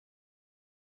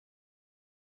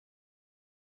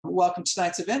Welcome to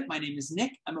tonight's event. My name is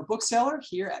Nick. I'm a bookseller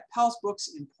here at Powell's Books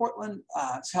in Portland,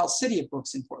 Powell's City of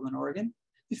Books in Portland, Oregon.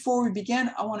 Before we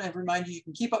begin, I want to remind you, you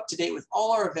can keep up to date with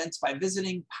all our events by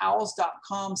visiting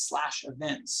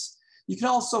powells.com/events. You can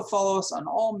also follow us on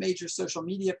all major social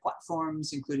media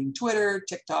platforms, including Twitter,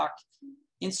 TikTok,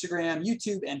 Instagram,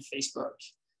 YouTube, and Facebook.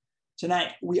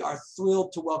 Tonight, we are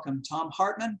thrilled to welcome Thom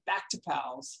Hartmann back to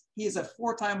Powell's. He is a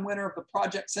four-time winner of the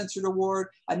Project Censored Award,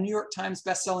 a New York Times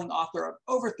bestselling author of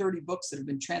over 30 books that have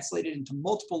been translated into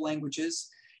multiple languages,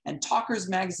 and Talkers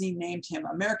magazine named him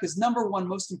America's #1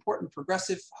 most important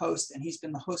progressive host, and he's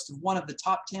been the host of one of the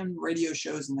top 10 radio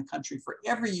shows in the country for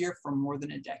every year for more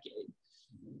than a decade.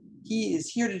 He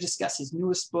is here to discuss his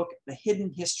newest book, The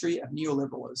Hidden History of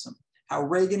Neoliberalism: How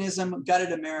Reaganism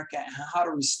Gutted America and How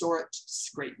to Restore It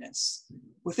to Greatness.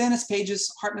 Within its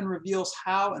pages, Hartmann reveals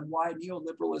how and why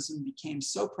neoliberalism became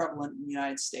so prevalent in the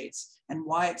United States and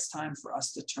why it's time for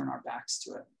us to turn our backs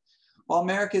to it. While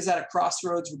America is at a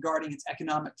crossroads regarding its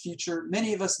economic future,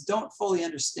 many of us don't fully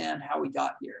understand how we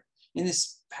got here. In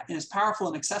his powerful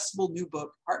and accessible new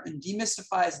book, Hartmann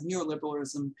demystifies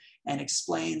neoliberalism and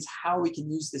explains how we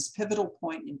can use this pivotal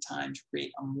point in time to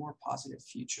create a more positive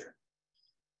future.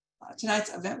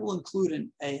 Tonight's event will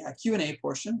include a Q&A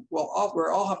portion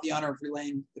where I'll have the honor of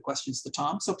relaying the questions to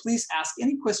Thom. So please ask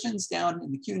any questions down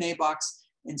in the Q&A box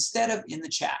instead of in the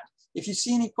chat. If you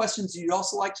see any questions you'd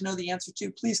also like to know the answer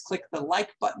to, please click the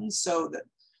like button so that,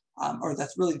 or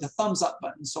that's really the thumbs up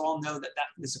button, so I'll know that that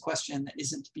is a question that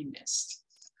isn't to be missed.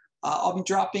 I'll be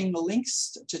dropping the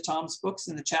links to Thom's books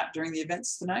in the chat during the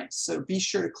events tonight, so be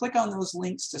sure to click on those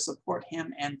links to support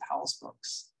him and Powell's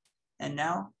books. And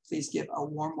now, please give a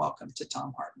warm welcome to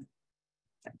Thom Hartmann.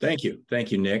 Thank you.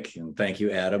 Thank you, Nick. And thank you,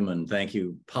 Adam. And thank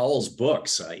you, Powell's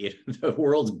Books, the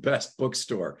world's best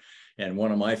bookstore and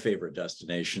one of my favorite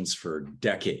destinations for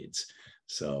decades.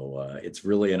 So it's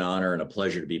really an honor and a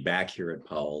pleasure to be back here at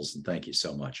Powell's. And thank you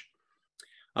so much.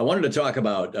 I wanted to talk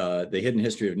about the hidden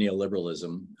history of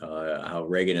neoliberalism, how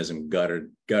Reaganism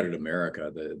gutted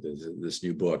America, this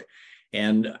new book.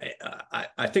 And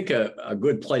I think a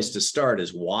good place to start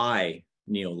is why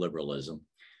neoliberalism.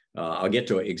 I'll get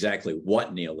to exactly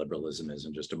what neoliberalism is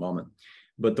in just a moment.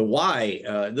 But the why,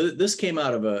 this came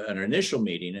out of an initial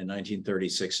meeting in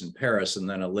 1936 in Paris, and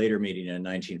then a later meeting in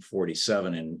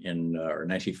 1947 or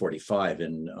 1945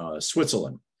 in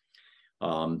Switzerland.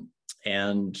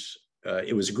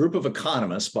 It was a group of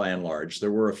economists, by and large.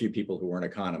 There were a few people who weren't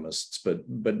economists, but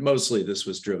mostly this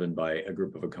was driven by a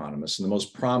group of economists. And the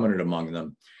most prominent among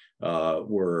them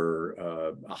were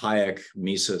Hayek,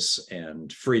 Mises,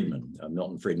 and Friedman.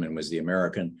 Milton Friedman was the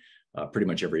American. Pretty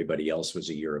much everybody else was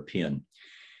a European.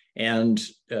 And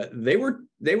they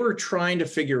were trying to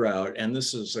figure out, and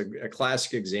this is a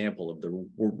classic example of the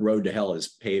road to hell is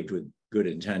paved with good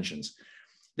intentions.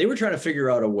 They were trying to figure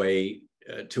out a way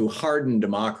to harden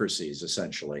democracies,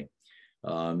 essentially.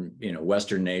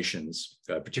 Western nations,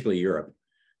 particularly Europe,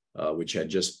 which had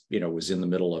just, was in the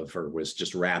middle of, or was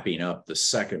just wrapping up the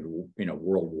Second,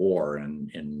 World War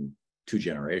in 2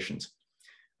 generations,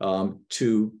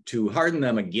 to harden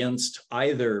them against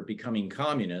either becoming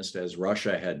communist, as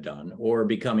Russia had done, or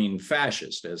becoming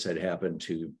fascist, as had happened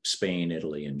to Spain,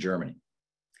 Italy, and Germany.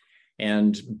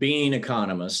 And being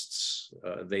economists,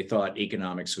 they thought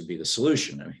economics would be the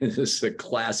solution. I mean, this is a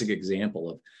classic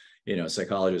example of,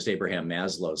 psychologist Abraham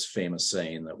Maslow's famous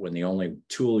saying that when the only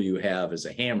tool you have is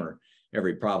a hammer,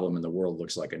 every problem in the world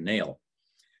looks like a nail.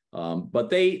 But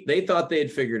they thought they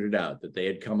had figured it out, that they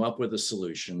had come up with a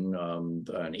solution, an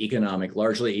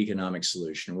largely economic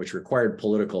solution, which required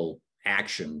political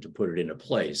action to put it into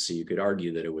place. So you could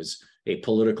argue that it was a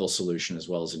political solution as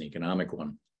well as an economic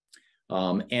one.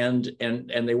 And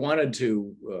they wanted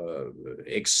to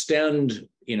extend,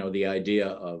 the idea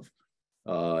of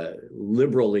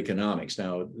liberal economics.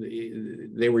 Now,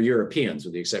 they were Europeans,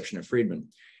 with the exception of Friedman.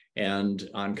 And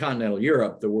on continental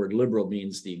Europe, the word liberal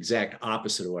means the exact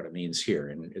opposite of what it means here.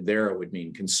 And there it would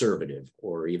mean conservative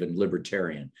or even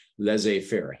libertarian,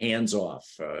 laissez-faire, hands off.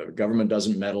 Government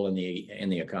doesn't meddle in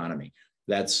the economy.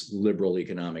 That's liberal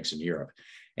economics in Europe.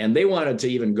 And they wanted to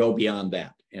even go beyond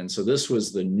that. And so this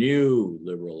was the new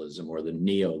liberalism, or the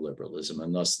neoliberalism,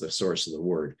 and thus the source of the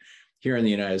word. Here in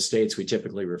the United States, we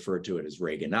typically refer to it as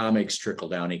Reaganomics,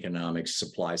 trickle-down economics,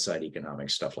 supply-side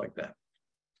economics, stuff like that.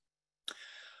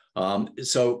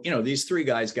 So, these 3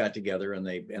 guys got together and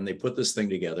they put this thing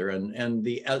together, and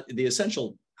the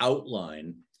essential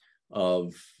outline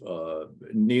of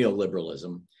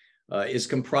neoliberalism is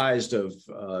comprised of,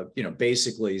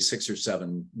 basically 6 or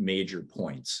 7 major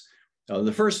points.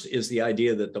 The first is the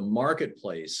idea that the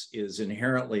marketplace is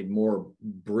inherently more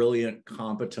brilliant,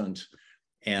 competent,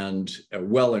 and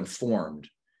well-informed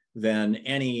than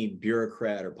any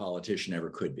bureaucrat or politician ever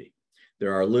could be.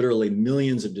 There are literally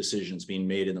millions of decisions being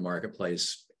made in the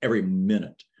marketplace every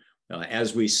minute.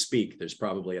 As we speak, there's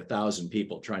probably 1,000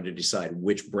 people trying to decide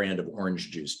which brand of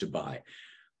orange juice to buy.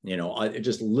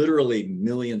 Just literally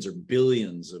millions or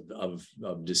billions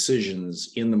of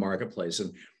decisions in the marketplace.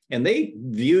 And they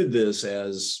viewed this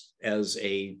as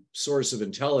a source of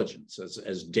intelligence,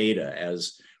 as data,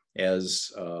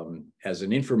 as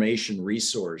an information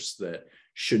resource that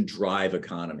should drive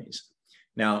economies.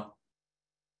 Now,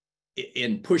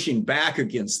 in pushing back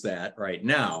against that right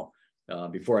now,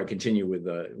 before I continue with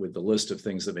the list of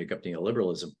things that make up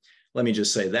neoliberalism, let me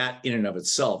just say that in and of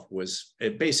itself was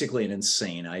basically an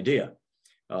insane idea.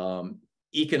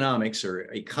 Economics, or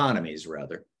economies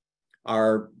rather,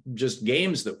 are just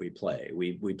games that we play.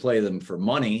 We play them for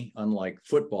money, unlike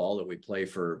football that we play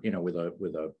for, with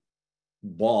a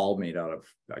ball made out of,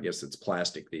 I guess it's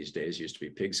plastic these days, used to be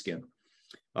pigskin.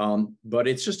 But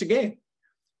it's just a game.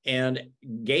 And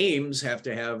games have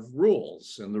to have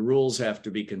rules, and the rules have to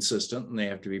be consistent, and they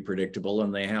have to be predictable,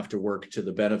 and they have to work to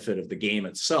the benefit of the game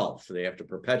itself. They have to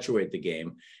perpetuate the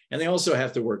game, and they also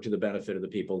have to work to the benefit of the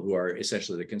people who are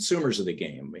essentially the consumers of the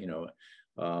game.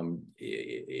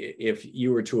 If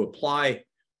you were to apply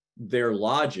their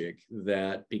logic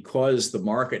that because the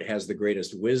market has the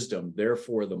greatest wisdom,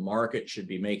 therefore the market should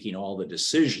be making all the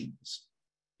decisions,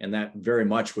 and that very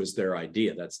much was their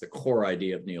idea. That's the core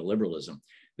idea of neoliberalism.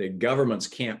 That governments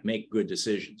can't make good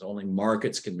decisions. Only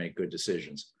markets can make good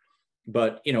decisions.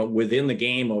 But within the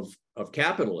game of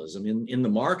capitalism, in the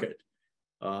market,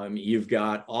 you've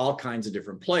got all kinds of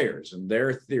different players. And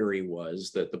their theory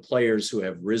was that the players who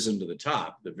have risen to the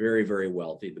top, the very, very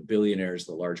wealthy, the billionaires,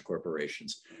 the large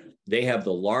corporations, they have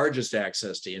the largest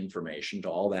access to information, to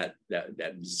all that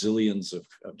zillions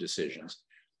of decisions.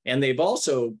 And they've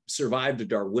also survived a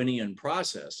Darwinian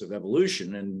process of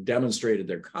evolution and demonstrated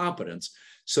their competence.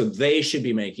 So they should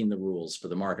be making the rules for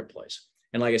the marketplace.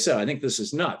 And like I said, I think this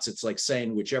is nuts. It's like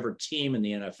saying whichever team in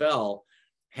the NFL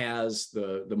has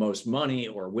the most money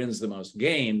or wins the most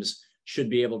games should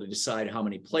be able to decide how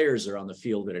many players are on the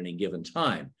field at any given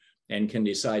time, and can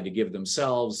decide to give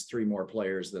themselves 3 more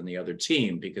players than the other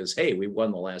team because, hey, we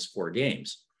won the last 4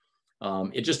 games.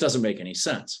 It just doesn't make any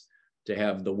sense to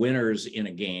have the winners in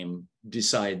a game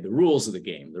decide the rules of the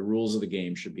game. The rules of the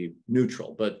game should be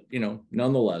neutral, but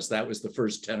nonetheless, that was the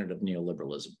first tenet of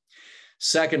neoliberalism.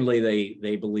 Secondly,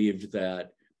 they believed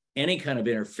that any kind of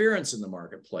interference in the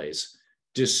marketplace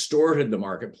distorted the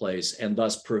marketplace and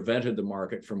thus prevented the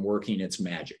market from working its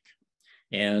magic.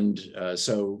 And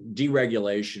so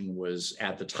deregulation was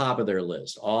at the top of their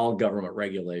list. All government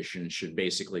regulation should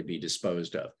basically be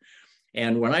disposed of.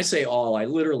 And when I say all, I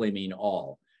literally mean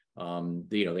all.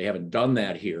 They haven't done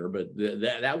that here, but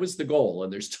that was the goal,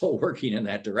 and they're still working in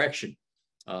that direction.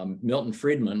 Milton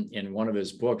Friedman, in one of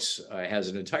his books, has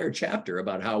an entire chapter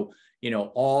about how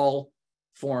all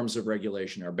forms of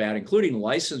regulation are bad, including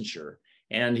licensure.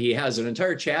 And he has an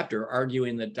entire chapter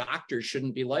arguing that doctors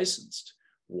shouldn't be licensed.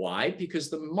 Why? Because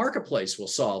the marketplace will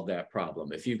solve that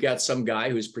problem. If you've got some guy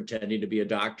who's pretending to be a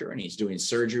doctor and he's doing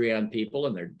surgery on people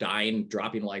and they're dying,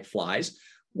 dropping like flies,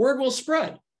 word will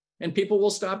spread and people will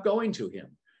stop going to him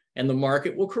and the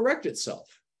market will correct itself.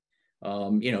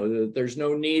 There's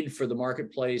no need for the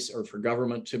marketplace or for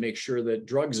government to make sure that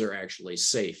drugs are actually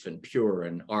safe and pure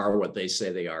and are what they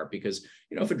say they are. Because,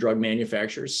 if a drug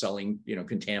manufacturer is selling,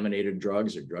 contaminated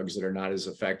drugs or drugs that are not as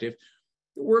effective,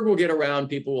 the word will get around,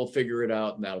 people will figure it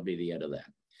out, and that'll be the end of that.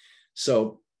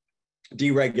 So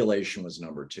deregulation was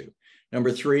number 2.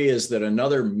 Number 3 is that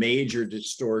another major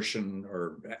distortion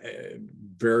or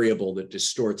variable that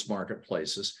distorts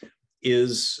marketplaces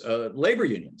is labor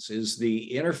unions, is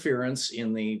the interference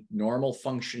in the normal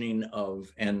functioning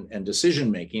of and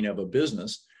decision-making of a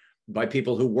business by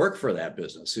people who work for that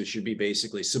business, who should be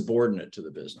basically subordinate to the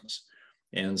business.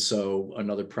 And so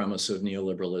another premise of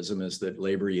neoliberalism is that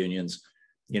labor unions,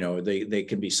 they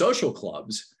can be social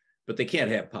clubs, but they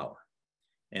can't have power.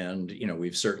 And,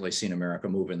 we've certainly seen America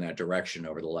move in that direction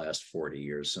over the last 40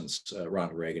 years since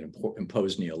Ronald Reagan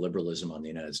imposed neoliberalism on the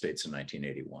United States in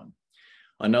 1981.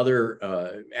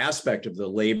 Another aspect of the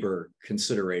labor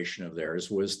consideration of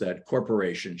theirs was that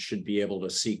corporations should be able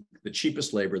to seek the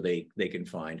cheapest labor they can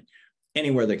find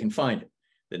anywhere they can find it.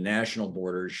 The national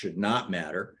borders should not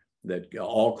matter, that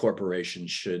all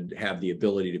corporations should have the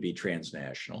ability to be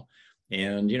transnational.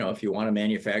 And, if you want to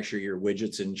manufacture your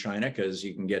widgets in China because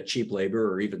you can get cheap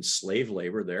labor or even slave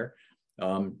labor there,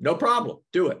 no problem,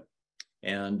 do it.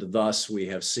 And thus, we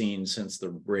have seen since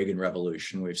the Reagan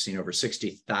Revolution, we've seen over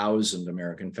 60,000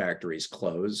 American factories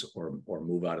close or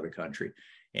move out of the country.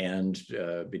 And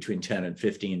between 10 and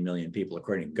 15 million people,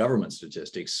 according to government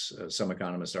statistics, some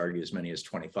economists argue as many as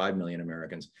 25 million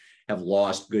Americans have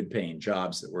lost good paying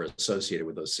jobs that were associated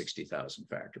with those 60,000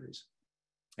 factories.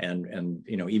 And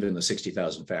you know, even the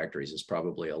 60,000 factories is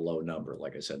probably a low number.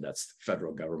 Like I said, that's the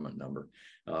federal government number.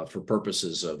 For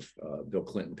purposes of Bill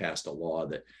Clinton passed a law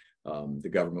that the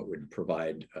government would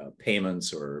provide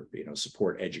payments or, you know,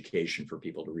 support education for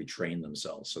people to retrain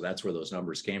themselves. So that's where those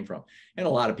numbers came from. And a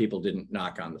lot of people didn't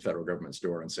knock on the federal government's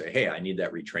door and say, hey, I need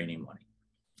that retraining money.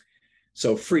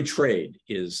 So free trade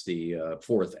is the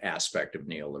fourth aspect of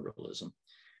neoliberalism.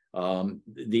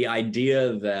 The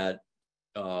idea that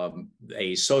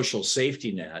a social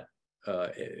safety net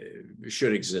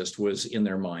should exist was in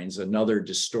their minds another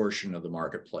distortion of the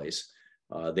marketplace.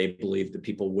 They believed that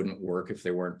people wouldn't work if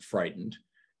they weren't frightened.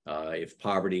 If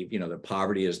poverty, you know, that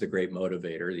poverty is the great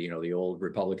motivator. You know, the old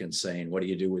Republicans saying, what do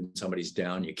you do when somebody's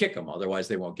down? You kick them, otherwise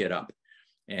they won't get up.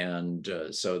 And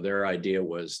so their idea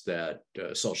was that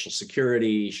Social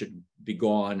Security should be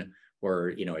gone,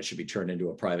 or, you know, it should be turned into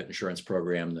a private insurance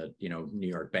program that, you know, New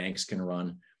York banks can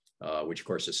run, which of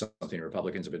course is something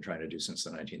Republicans have been trying to do since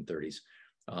the 1930s.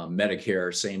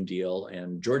 Medicare, same deal.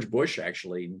 And George Bush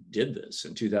actually did this.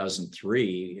 In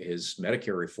 2003, his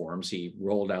Medicare reforms, he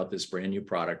rolled out this brand new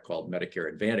product called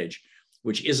Medicare Advantage,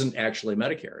 which isn't actually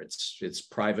Medicare. It's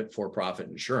private for-profit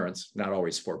insurance, not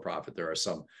always for-profit. There are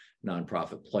some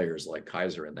nonprofit players like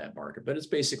Kaiser in that market, but it's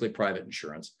basically private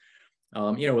insurance,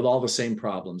 you know, with all the same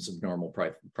problems of normal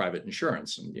private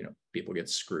insurance. And, you know, people get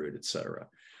screwed, et cetera.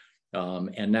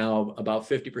 And now about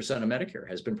 50% of Medicare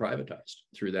has been privatized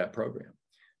through that program.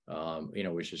 You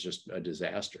know, which is just a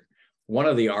disaster. One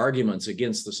of the arguments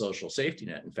against the social safety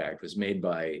net, in fact, was made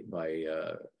by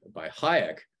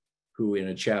Hayek, who in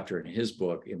a chapter in his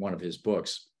book, in one of his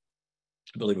books,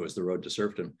 I believe it was The Road to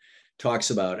Serfdom, talks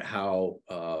about how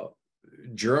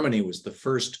Germany was the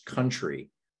first country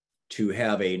to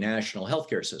have a national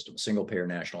healthcare system, a single-payer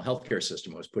national healthcare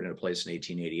system. It was put into place in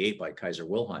 1888 by Kaiser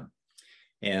Wilhelm.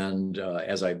 And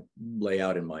as I lay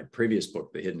out in my previous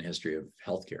book, The Hidden History of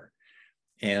Healthcare.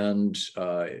 And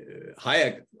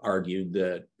Hayek argued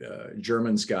that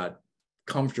Germans got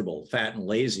comfortable, fat and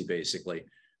lazy, basically,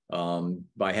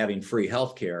 by having free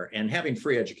healthcare and having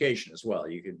free education as well.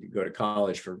 You could go to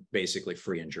college for basically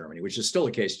free in Germany, which is still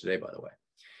the case today, by the way.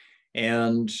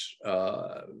 And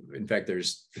in fact,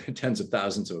 there's tens of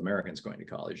thousands of Americans going to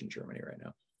college in Germany right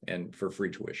now, and for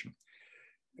free tuition.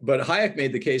 But Hayek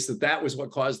made the case that that was what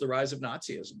caused the rise of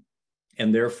Nazism.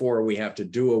 And therefore, we have to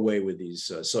do away with these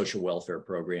social welfare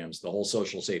programs. The whole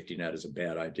social safety net is a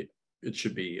bad idea. It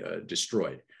should be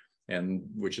destroyed. And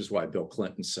which is why Bill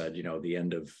Clinton said, you know, the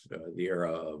end of the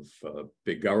era of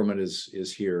big government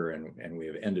is here, and we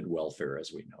have ended welfare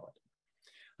as we know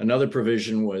it. Another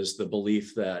provision was the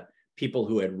belief that people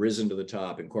who had risen to the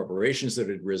top and corporations that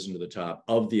had risen to the top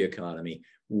of the economy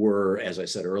were, as I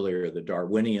said earlier, the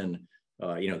Darwinian,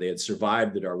 you know, they had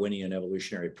survived the Darwinian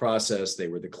evolutionary process. They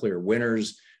were the clear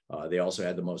winners. They also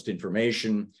had the most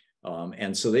information.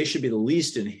 And so they should be the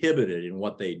least inhibited in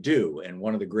what they do. And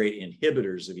one of the great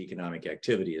inhibitors of economic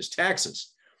activity is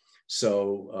taxes.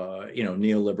 So, you know,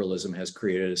 neoliberalism has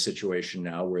created a situation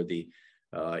now where the,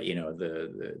 you know,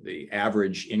 the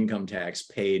average income tax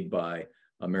paid by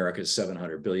America's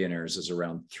 700 billionaires is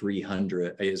around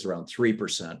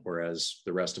 3%, whereas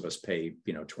the rest of us pay,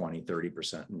 you know, 20,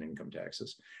 30% in income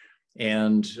taxes.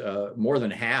 And more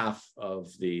than half of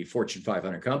the Fortune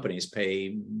 500 companies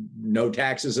pay no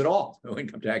taxes at all, no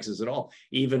income taxes at all,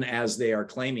 even as they are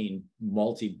claiming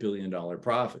multi-billion-dollar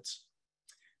profits.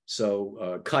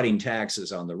 So cutting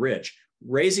taxes on the rich,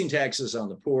 raising taxes on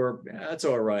the poor, that's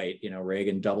all right. You know,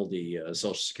 Reagan doubled the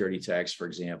Social Security tax, for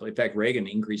example. In fact, Reagan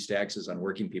increased taxes on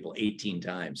working people 18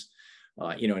 times,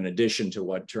 you know, in addition to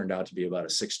what turned out to be about a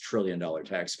 $6 trillion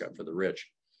tax cut for the rich,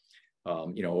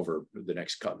 you know, over the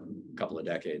next couple of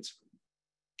decades.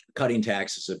 Cutting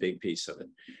taxes is a big piece of it.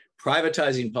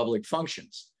 Privatizing public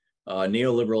functions.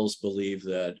 Neoliberals believe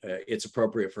that it's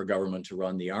appropriate for government to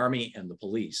run the army and the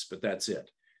police, but that's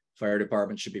it. Fire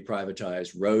departments should be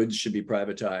privatized. Roads should be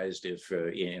privatized. If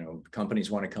you know, companies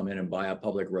want to come in and buy up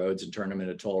public roads and turn them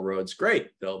into toll roads, great.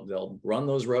 They'll run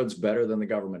those roads better than the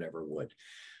government ever would.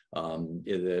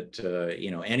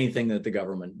 You know, anything that the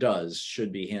government does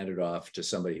should be handed off to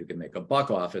somebody who can make a buck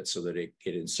off it, so that it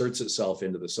inserts itself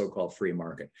into the so-called free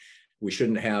market. We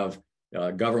shouldn't have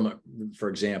government, for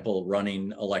example,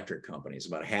 running electric companies.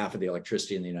 About half of the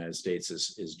electricity in the United States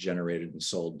is generated and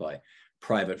sold by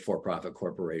private for-profit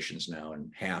corporations now,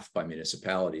 and half by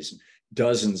municipalities.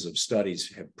 dozens of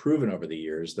studies have proven over the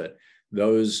years that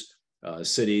those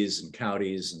cities and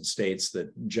counties and states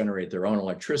that generate their own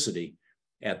electricity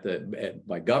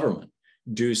by government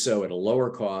do so at a lower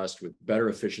cost with better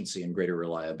efficiency and greater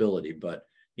reliability. But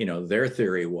their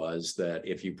theory was that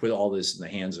if you put all this in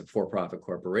the hands of for-profit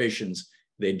corporations,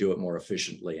 they'd do it more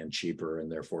efficiently and cheaper,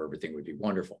 and therefore everything would be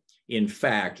wonderful. In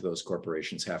fact, those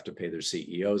corporations have to pay their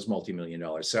CEOs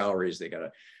multi-million-dollar salaries. They got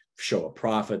to show a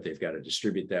profit. They've got to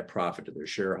distribute that profit to their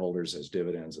shareholders as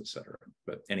dividends, et cetera.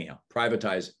 But anyhow,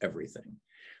 privatize everything.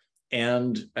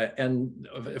 And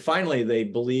finally, they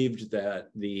believed that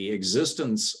the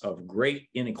existence of great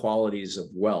inequalities of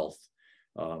wealth,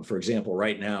 for example,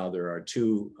 right now, there are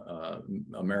two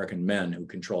American men who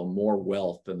control more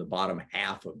wealth than the bottom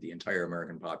half of the entire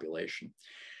American population.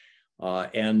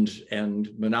 And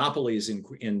monopolies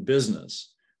in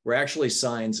business were actually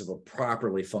signs of a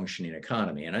properly functioning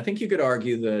economy. And I think you could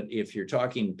argue that if you're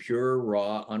talking pure,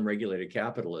 raw, unregulated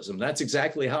capitalism, that's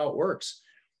exactly how it works.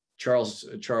 Charles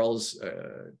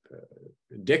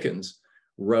Dickens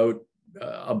wrote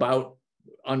about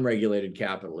unregulated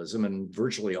capitalism, and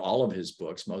virtually all of his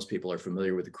books, most people are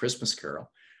familiar with The Christmas Carol.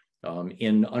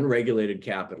 In unregulated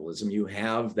capitalism, you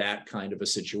have that kind of a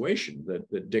situation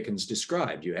that Dickens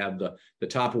described. You have the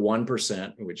top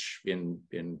 1%, which in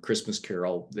Christmas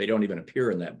Carol, they don't even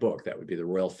appear in that book. That would be the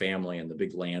royal family and the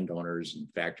big landowners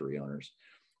and factory owners.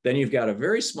 Then you've got a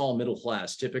very small middle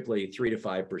class, typically 3 to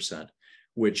 5%,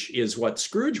 which is what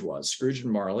Scrooge was. Scrooge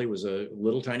and Marley was a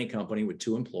little tiny company with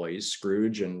 2 employees,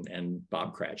 Scrooge and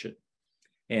Bob Cratchit.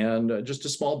 And just a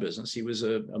small business. He was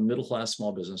a middle-class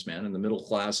small businessman, and the middle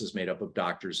class is made up of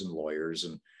doctors and lawyers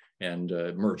and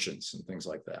merchants and things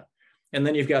like that. And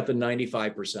then you've got the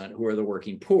 95% who are the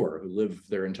working poor, who live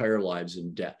their entire lives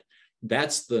in debt.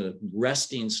 That's the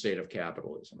resting state of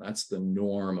capitalism. That's the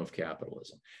norm of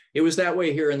capitalism. It was that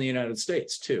way here in the United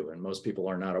States too, and most people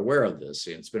are not aware of this.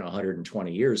 It's been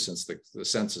 120 years since the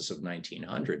census of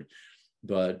 1900,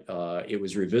 but it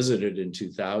was revisited in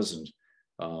 2000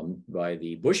 by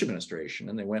the Bush administration,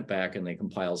 and they went back and they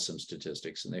compiled some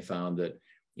statistics, and they found that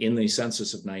in the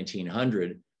census of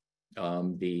 1900,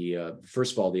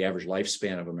 first of all, the average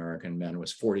lifespan of American men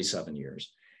was 47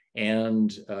 years,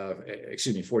 and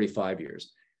 45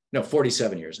 years, no,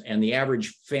 47 years, and the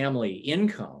average family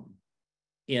income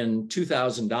in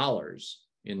 $2,000,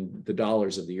 in the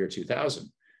dollars of the year 2000,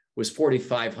 was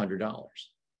 $4,500,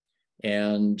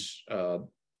 and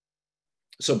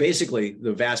so basically,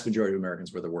 the vast majority of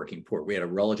Americans were the working poor. We had a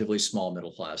relatively small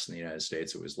middle class in the United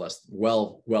States. It was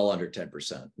well under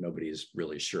 10%. Nobody is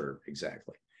really sure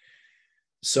exactly.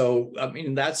 So, I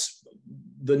mean, that's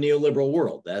the neoliberal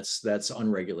world. That's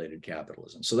unregulated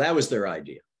capitalism. So that was their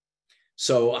idea.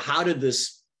 So how did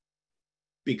this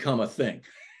become a thing?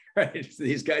 Right?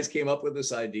 These guys came up with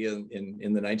this idea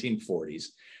in the 1940s,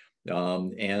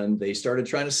 and they started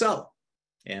trying to sell it.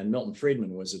 And Milton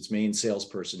Friedman was its main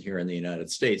salesperson here in the United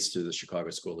States through the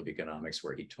Chicago School of Economics,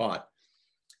 where he taught.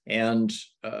 And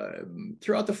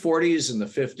throughout the 40s and the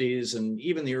 50s and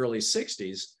even the early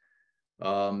 60s,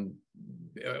 throughout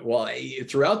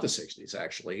the 60s,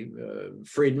 actually,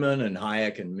 Friedman and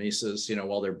Hayek and Mises,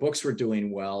 while their books were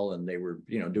doing well and they were,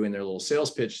 doing their little sales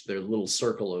pitch, their little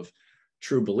circle of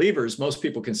true believers, most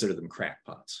people consider them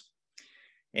crackpots.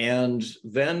 And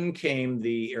then came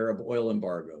the Arab oil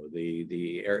embargo,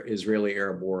 the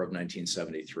Israeli-Arab War of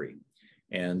 1973.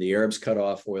 And the Arabs cut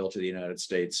off oil to the United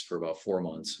States for about 4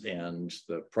 months, and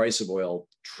the price of oil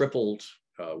tripled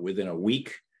within a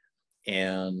week.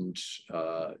 And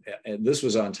this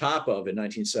was on top of, in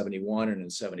 1971 and in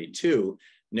 72,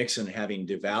 Nixon having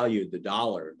devalued the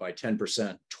dollar by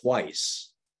 10%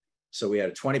 twice. So we had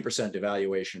a 20%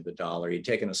 devaluation of the dollar. He'd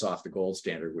taken us off the gold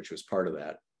standard, which was part of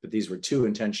that. But these were 2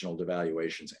 intentional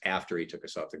devaluations after he took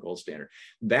us off the gold standard.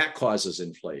 That causes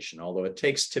inflation, although it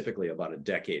takes typically about a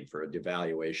decade for a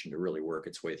devaluation to really work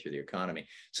its way through the economy.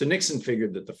 So Nixon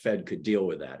figured that the Fed could deal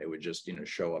with that. It would just,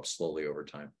 show up slowly over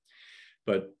time.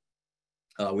 But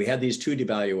we had these 2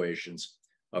 devaluations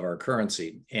of our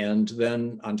currency. And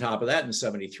then on top of that, in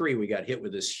 73, we got hit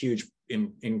with this huge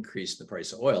increase in the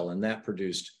price of oil, and that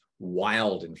produced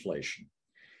wild inflation.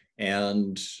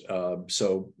 And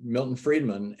so Milton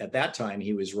Friedman, at that time,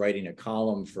 he was writing a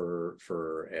column for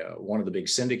one of the big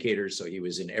syndicators. So he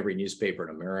was in every newspaper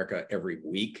in America every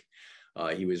week.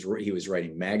 He was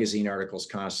writing magazine articles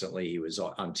constantly. He was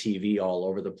on TV all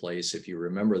over the place. If you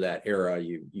remember that era,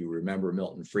 you remember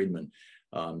Milton Friedman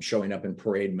showing up in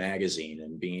Parade magazine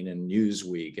and being in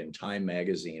Newsweek and Time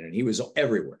magazine, and he was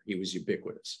everywhere. He was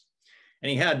ubiquitous,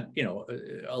 and he had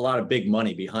a lot of big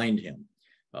money behind him.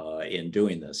 In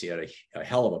doing this, he had a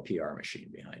hell of a PR machine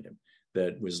behind him.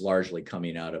 that was largely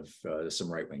coming out of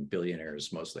some right-wing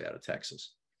billionaires, mostly out of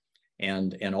Texas.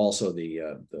 And also the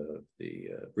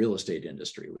real estate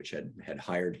industry, which had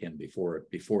hired him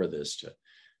before this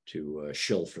to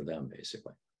shill for them,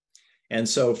 basically. And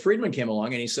so Friedman came along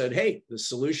and he said, hey, the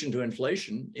solution to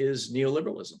inflation is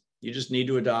neoliberalism. You just need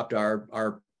to adopt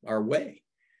our way.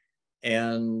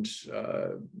 And,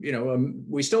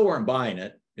 we still weren't buying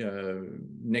it.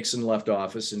 Nixon left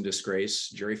office in disgrace.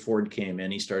 Jerry Ford came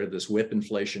in. He started this Whip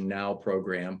Inflation Now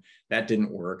program. That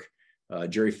didn't work.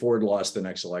 Jerry Ford lost the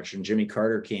next election. Jimmy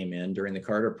Carter came in. During the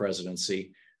Carter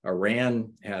presidency,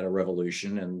 Iran had a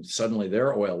revolution and suddenly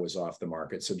their oil was off the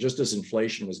market. So just as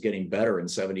inflation was getting better in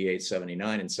 78,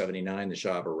 79, and 79, the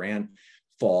Shah of Iran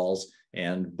falls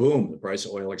and boom, the price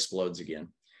of oil explodes again.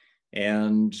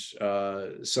 And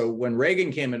so when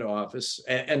Reagan came into office,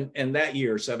 and that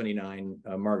year, 79,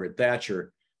 Margaret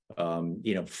Thatcher,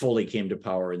 fully came to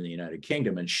power in the United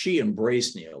Kingdom, and she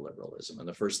embraced neoliberalism. And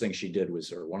the first thing she did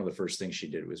was, or one of the first things she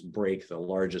did was break the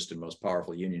largest and most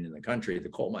powerful union in the country, the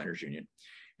coal miners union.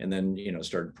 And then,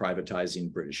 started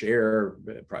privatizing British Air,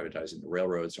 privatizing the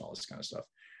railroads and all this kind of stuff.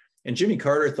 And Jimmy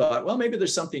Carter thought, well, maybe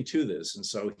there's something to this. And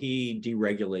so he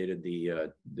deregulated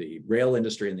the rail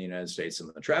industry in the United States and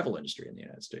the travel industry in the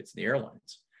United States, the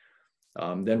airlines.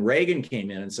 Then Reagan came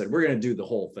in and said, we're going to do the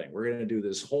whole thing. We're going to do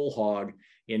this whole hog.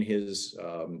 In his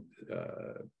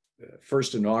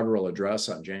first inaugural address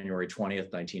on January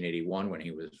 20th, 1981, when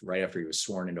he was right after he was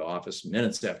sworn into office,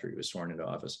 minutes after he was sworn into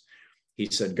office, he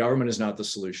said, government is not the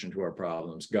solution to our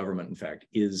problems. Government, in fact,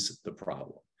 is the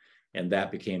problem. And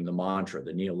that became the mantra,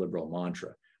 the neoliberal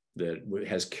mantra that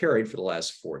has carried for the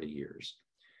last 40 years.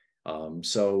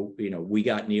 We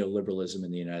got neoliberalism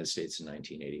in the United States in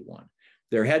 1981.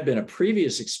 There had been a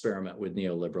previous experiment with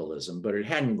neoliberalism, but it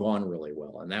hadn't gone really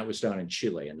well. And that was down in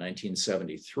Chile in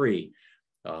 1973.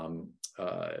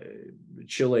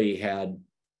 Chile had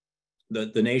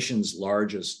the nation's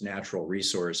largest natural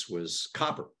resource was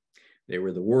copper. They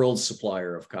were the world's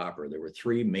supplier of copper. There were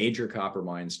 3 major copper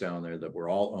mines down there that were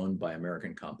all owned by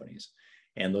American companies.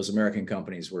 And those American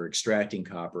companies were extracting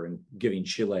copper and giving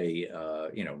Chile,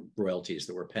 royalties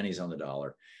that were pennies on the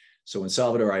dollar. So when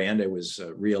Salvador Allende was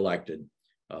reelected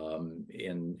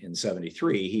in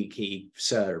 73, he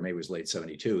said, or maybe it was late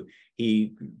 72,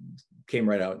 he came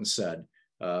right out and said,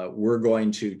 we're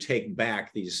going to take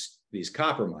back these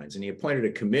copper mines. And he appointed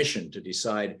a commission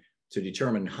to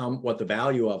determine what the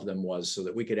value of them was, so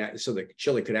that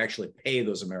Chile could actually pay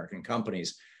those American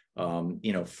companies,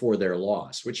 for their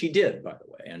loss, which he did, by the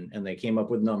way. And they came up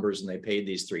with numbers and they paid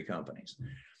these 3 companies.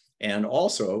 And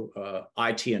also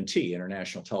IT&T,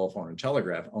 International Telephone and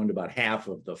Telegraph, owned about half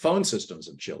of the phone systems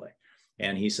of Chile.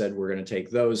 And he said, we're going to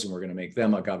take those and we're going to make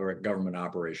them a government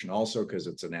operation also, because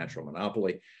it's a natural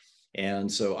monopoly.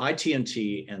 And so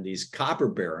IT&T and these copper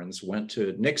barons went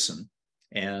to Nixon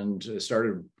and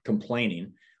started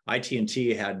complaining.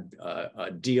 IT&T had a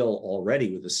deal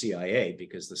already with the CIA,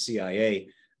 because the CIA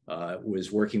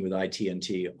was working with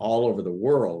IT&T all over the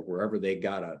world. Wherever they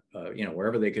got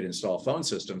wherever they could install phone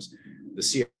systems,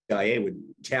 the CIA would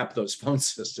tap those phone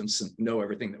systems and know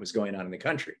everything that was going on in the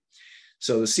country.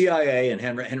 So the CIA and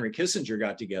Henry Kissinger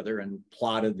got together and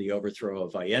plotted the overthrow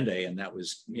of Allende, and that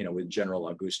was, with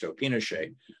General Augusto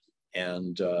Pinochet.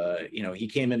 And, he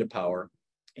came into power,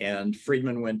 and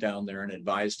Friedman went down there and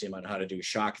advised him on how to do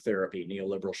shock therapy,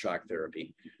 neoliberal shock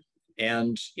therapy.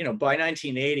 And, by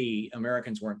 1980,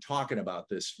 Americans weren't talking about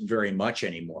this very much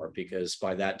anymore, because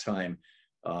by that time,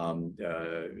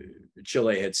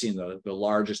 Chile had seen the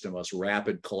largest and most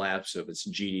rapid collapse of its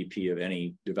GDP of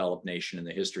any developed nation in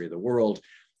the history of the world.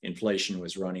 Inflation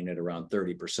was running at around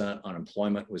 30%.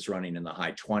 Unemployment was running in the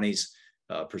high 20s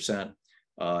percent.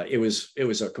 It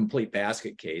was a complete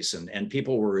basket case, and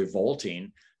people were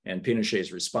revolting. And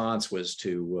Pinochet's response was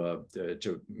to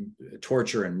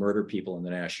torture and murder people in the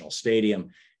National Stadium,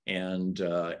 and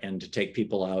to take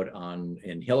people out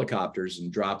in helicopters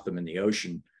and drop them in the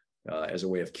ocean as a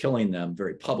way of killing them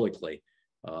very publicly.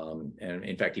 And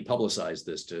in fact, he publicized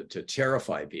this to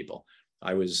terrify people.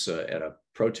 I was at a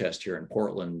protest here in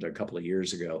Portland a couple of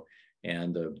years ago,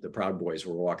 and the Proud Boys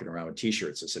were walking around with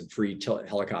T-shirts that said "free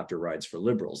helicopter rides for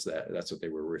liberals." That's what they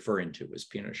were referring to as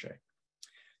Pinochet.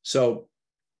 So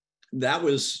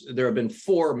there have been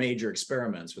 4 major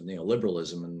experiments with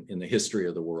neoliberalism in the history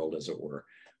of the world, as it were.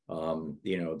 5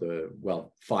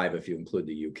 if you include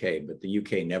the UK, but the UK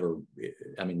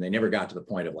they never got to the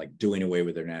point of like doing away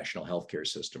with their national healthcare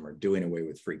system or doing away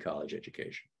with free college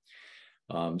education.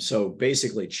 So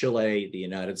basically Chile, the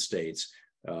United States,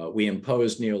 we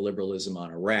imposed neoliberalism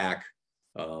on Iraq.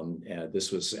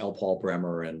 This was L. Paul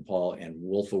Bremer and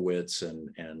Wolfowitz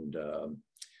and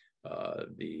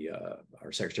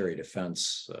our Secretary of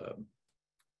Defense,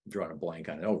 drawing a blank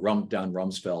on it, Don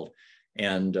Rumsfeld,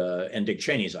 and Dick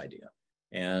Cheney's idea.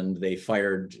 And they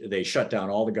shut down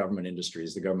all the government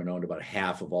industries. The government owned about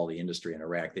half of all the industry in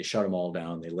Iraq. They shut them all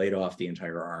down. They laid off the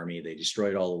entire army. They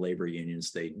destroyed all the labor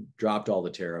unions. They dropped all the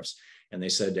tariffs. And they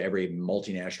said to every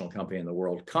multinational company in the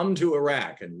world, come to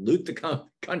Iraq and loot the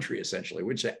country, essentially,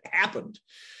 which happened.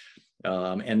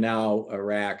 And now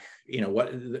Iraq,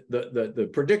 what the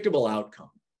predictable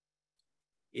outcome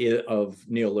of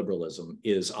neoliberalism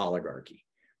is oligarchy.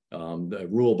 The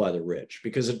rule by the rich,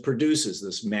 because it produces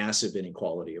this massive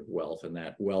inequality of wealth, and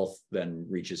that wealth then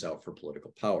reaches out for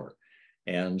political power.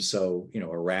 And so,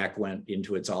 Iraq went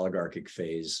into its oligarchic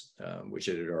phase, which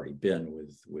it had already been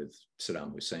with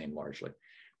Saddam Hussein largely.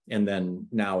 And then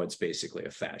now it's basically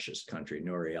a fascist country.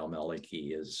 Nouri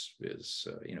al-Maliki is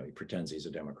he pretends he's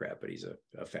a Democrat, but he's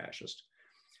a fascist.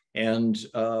 And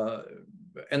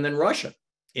then Russia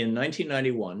in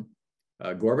 1991.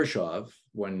 Gorbachev,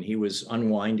 when he was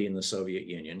unwinding the Soviet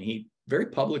Union, he very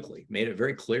publicly made it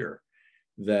very clear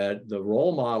that the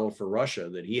role model for Russia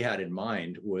that he had in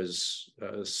mind was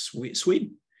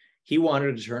Sweden. He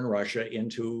wanted to turn Russia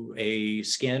into a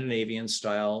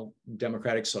Scandinavian-style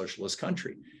democratic socialist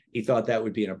country. He thought that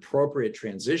would be an appropriate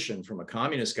transition from a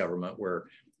communist government where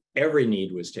every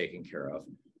need was taken care of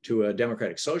to a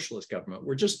democratic socialist government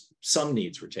where just some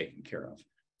needs were taken care of.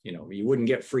 You wouldn't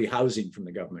get free housing from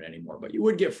the government anymore, but you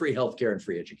would get free healthcare and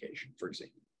free education, for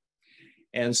example.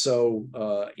 And so,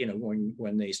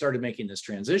 when they started making this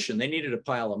transition, they needed a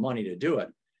pile of money to do it.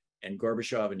 And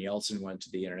Gorbachev and Yeltsin went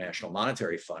to the International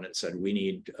Monetary Fund and said, we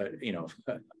need,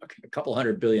 a couple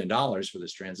 $100 billion for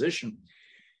this transition.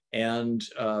 And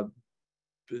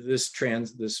this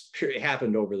period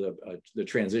happened over the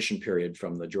transition period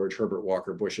from the George Herbert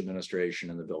Walker Bush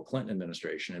administration and the Bill Clinton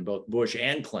administration, and both Bush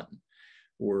and Clinton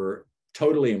were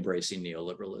totally embracing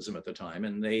neoliberalism at the time,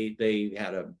 and they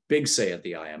had a big say at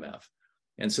the IMF.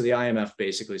 And so the IMF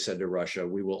basically said to Russia,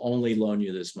 we will only loan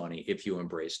you this money if you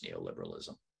embrace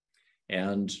neoliberalism.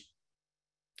 And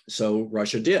so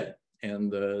Russia did.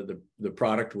 And the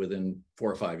product within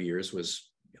 4 or 5 years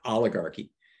was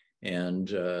oligarchy. And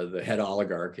the head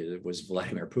oligarch was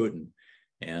Vladimir Putin.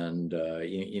 And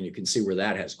you can see where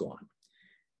that has gone.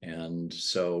 And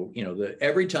so,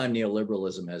 every time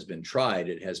neoliberalism has been tried,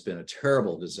 it has been a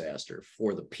terrible disaster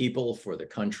for the people, for the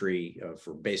country,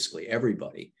 for basically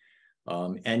everybody.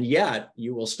 And yet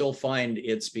you will still find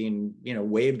it's being,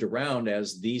 waved around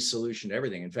as the solution to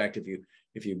everything. In fact,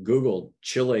 if you Google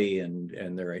Chile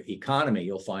and their economy,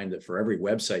 you'll find that for every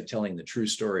website telling the true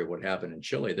story of what happened in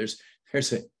Chile, there's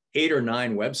 8 or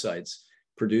 9 websites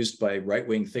produced by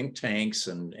right-wing think tanks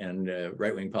and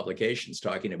right-wing publications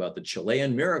talking about the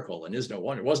Chilean miracle. And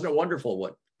wasn't it wonderful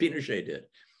what Pinochet did?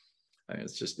 I mean,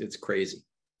 it's crazy.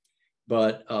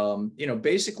 But,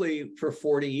 basically for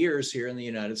 40 years here in the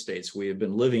United States, we have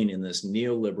been living in this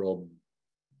neoliberal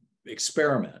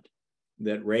experiment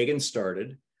that Reagan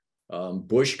started.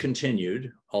 Bush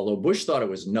continued, although Bush thought it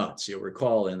was nuts. You'll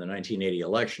recall in the 1980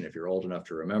 election, if you're old enough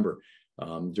to remember,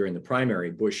 during the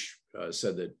primary, Bush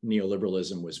said that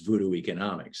neoliberalism was voodoo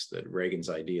economics, that Reagan's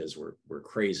ideas were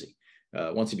crazy.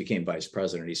 Once he became vice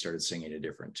president, he started singing a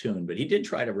different tune, but he did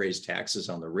try to raise taxes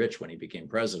on the rich when he became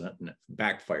president, and it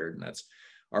backfired. And that's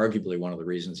arguably one of the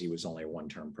reasons he was only a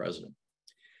one-term president.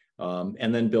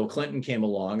 And then Bill Clinton came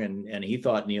along and he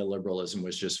thought neoliberalism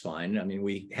was just fine. I mean,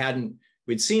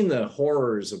 we'd seen the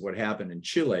horrors of what happened in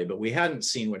Chile, but we hadn't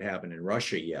seen what happened in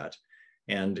Russia yet.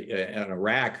 And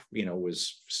Iraq,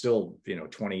 was still,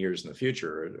 20 years in the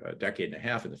future, or a decade and a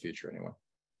half in the future anyway.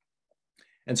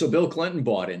 And so Bill Clinton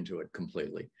bought into it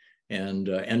completely and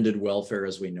ended welfare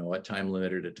as we know it, time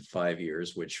limited it to 5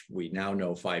 years, which we now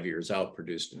know 5 years out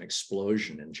produced an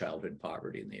explosion in childhood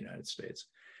poverty in the United States.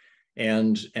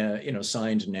 And,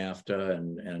 signed NAFTA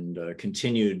and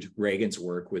continued Reagan's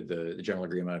work with the General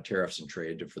Agreement on Tariffs and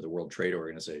Trade for the World Trade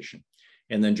Organization.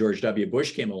 And then George W.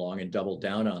 Bush came along and doubled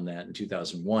down on that in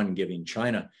 2001, giving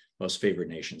China most favored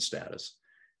nation status.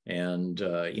 And,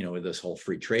 with this whole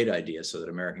free trade idea so that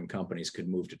American companies could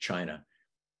move to China.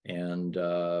 And,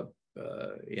 the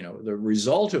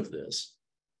result of this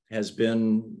has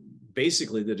been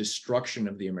basically the destruction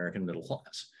of the American middle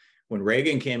class. When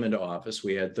Reagan came into office,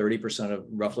 we had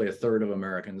roughly a third of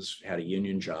Americans had a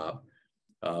union job,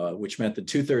 which meant that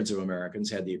 2/3 of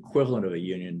Americans had the equivalent of a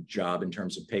union job in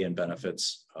terms of pay and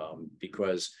benefits,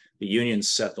 because the unions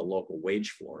set the local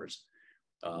wage floors.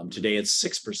 Today, it's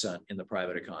 6% in the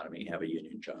private economy have a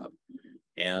union job.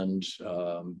 And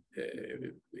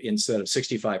instead of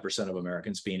 65% of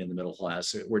Americans being in the middle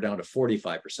class, we're down to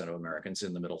 45% of Americans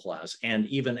in the middle class. And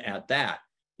even at that,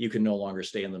 you can no longer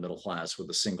stay in the middle class with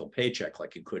a single paycheck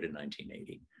like you could in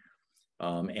 1980.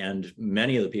 And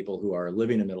many of the people who are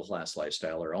living a middle class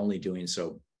lifestyle are only doing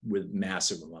so with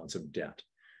massive amounts of debt.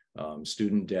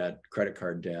 Student debt, credit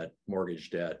card debt, mortgage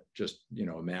debt, just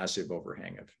a massive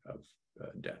overhang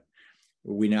of debt.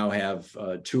 We now have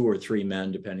 2 or 3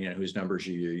 men, depending on whose numbers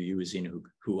you're using,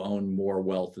 who own more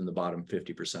wealth than the bottom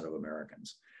 50% of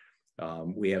Americans.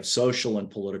 We have social and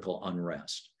political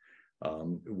unrest.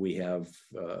 We have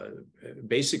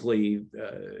basically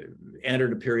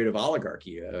entered a period of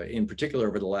oligarchy, in particular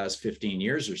over the last 15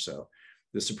 years or so.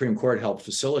 The Supreme Court helped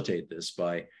facilitate this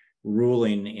by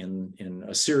ruling in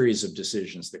a series of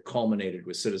decisions that culminated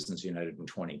with Citizens United in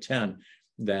 2010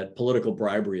 that political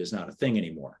bribery is not a thing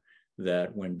anymore,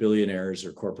 that when billionaires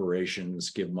or corporations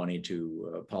give money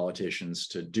to politicians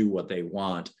to do what they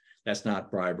want, that's not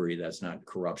bribery, that's not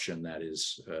corruption, that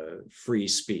is free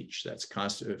speech. That's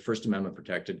First Amendment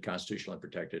protected, constitutionally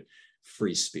protected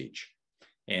free speech.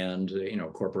 And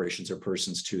corporations are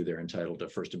persons too. They're entitled to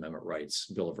First Amendment rights,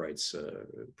 Bill of Rights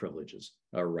privileges,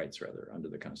 or rights rather, under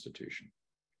the Constitution.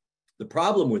 The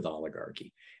problem with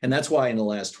oligarchy, and that's why in the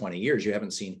last 20 years, you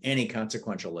haven't seen any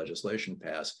consequential legislation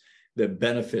pass that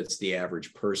benefits the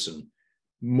average person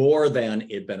more than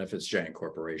it benefits giant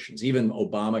corporations. Even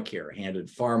Obamacare handed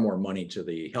far more money to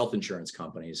the health insurance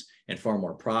companies and far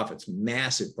more profits,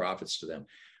 massive profits to them,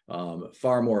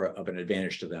 far more of an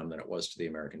advantage to them than it was to the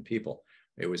American people.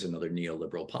 It was another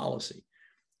neoliberal policy.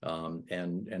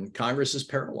 And Congress is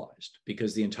paralyzed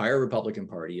because the entire Republican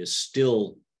Party has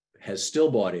still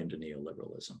bought into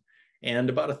neoliberalism. And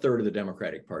about a third of the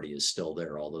Democratic Party is still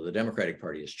there, although the Democratic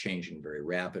Party is changing very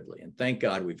rapidly. And thank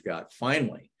God we've got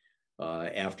finally,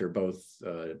 after both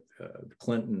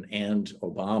Clinton and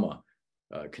Obama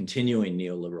continuing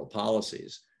neoliberal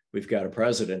policies, we've got a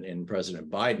president in President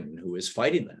Biden who is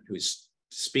fighting that, who's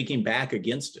speaking back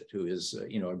against it, who is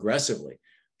aggressively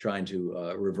trying to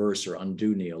reverse or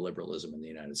undo neoliberalism in the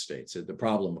United States. The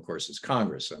problem, of course, is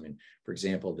Congress. I mean, for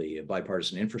example, the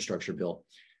bipartisan infrastructure bill,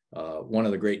 one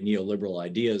of the great neoliberal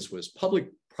ideas was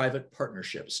public-private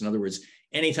partnerships. In other words,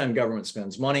 anytime government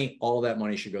spends money, all of that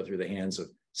money should go through the hands of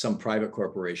some private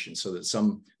corporation so that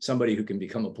somebody who can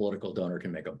become a political donor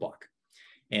can make a buck.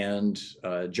 And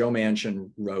Joe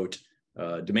Manchin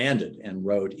demanded and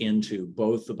wrote into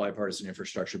both the bipartisan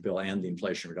infrastructure bill and the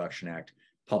Inflation Reduction Act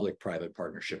public-private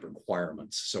partnership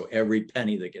requirements. So every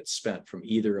penny that gets spent from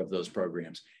either of those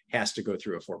programs has to go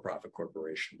through a for-profit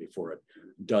corporation before it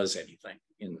does anything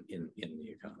in the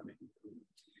economy.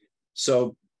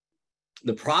 So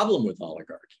the problem with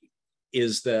oligarchy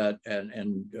is that,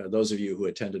 and those of you who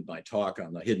attended my talk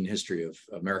on the hidden history of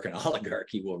American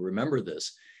oligarchy will remember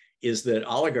this, is that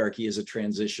oligarchy is a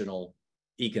transitional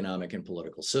economic and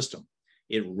political system.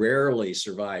 It rarely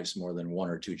survives more than 1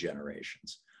 or 2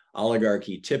 generations.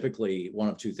 Oligarchy, typically one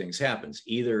of 2 things happens.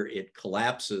 Either it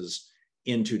collapses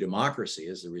into democracy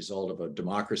as a result of a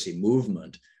democracy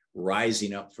movement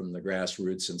rising up from the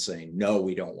grassroots and saying, no,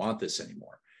 we don't want this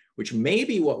anymore, which may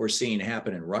be what we're seeing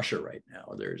happen in Russia right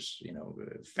now. There's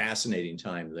a fascinating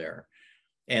time there.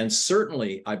 And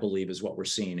certainly, I believe, is what we're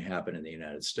seeing happen in the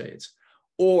United States.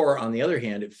 Or on the other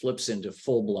hand, it flips into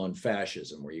full-blown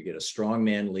fascism, where you get a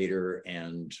strongman leader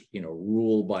and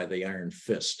rule by the iron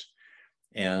fist.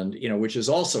 And which is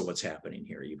also what's happening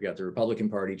here. You've got the Republican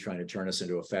Party trying to turn us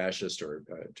into a fascist, or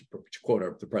to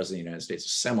quote the President of the United States, a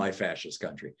semi-fascist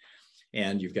country.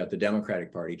 And you've got the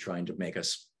Democratic Party trying to make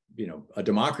us, a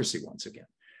democracy once again.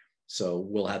 So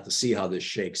we'll have to see how this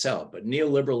shakes out. But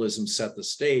neoliberalism set the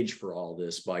stage for all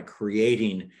this by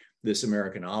creating this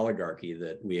American oligarchy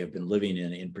that we have been living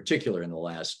in particular in the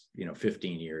last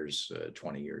 15 years,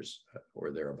 20 years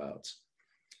or thereabouts.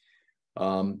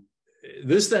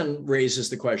 This then raises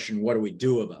the question, what do we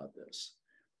do about this?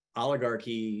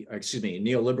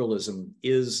 Neoliberalism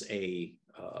is a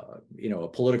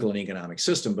political and economic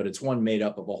system, but it's one made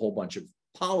up of a whole bunch of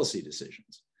policy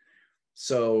decisions.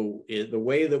 So the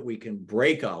way that we can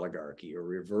break oligarchy or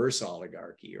reverse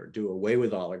oligarchy or do away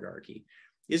with oligarchy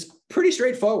is pretty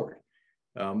straightforward.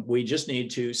 We just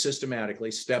need to systematically,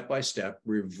 step by step,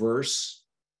 reverse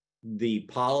the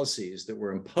policies that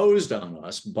were imposed on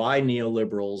us by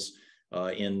neoliberals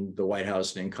in the White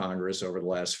House and in Congress over the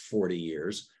last 40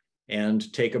 years,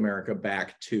 and take America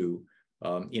back to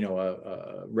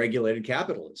regulated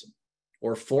capitalism,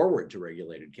 or forward to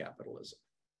regulated capitalism.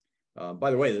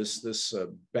 By the way, this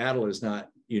battle is not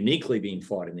uniquely being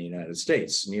fought in the United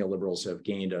States. Neoliberals have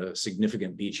gained a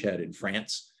significant beachhead in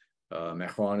France.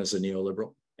 Macron is a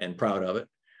neoliberal and proud of it.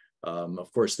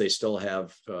 Of course, they still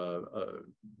have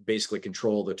basically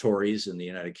control the Tories in the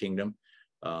United Kingdom.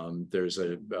 There's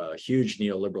a huge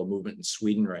neoliberal movement in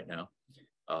Sweden right now.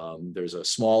 There's a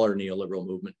smaller neoliberal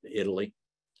movement in Italy.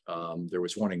 There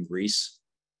was one in Greece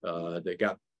that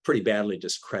got pretty badly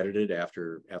discredited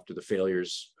after the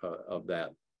failures of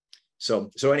that.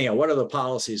 So anyhow, what are the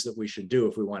policies that we should do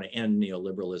if we want to end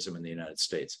neoliberalism in the United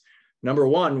States? Number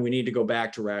one, we need to go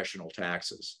back to rational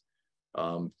taxes.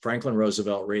 Franklin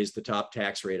Roosevelt raised the top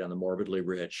tax rate on the morbidly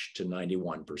rich to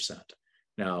 91%.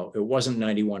 Now, it wasn't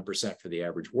 91% for the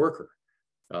average worker.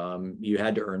 You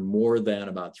had to earn more than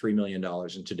about $3 million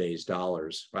in today's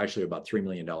dollars, actually about $3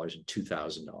 million in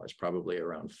 $2,000, probably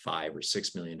around $5 or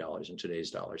 $6 million in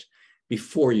today's dollars,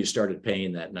 before you started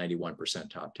paying that 91%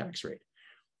 top tax rate.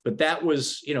 But that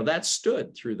was, that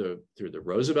stood through the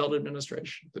Roosevelt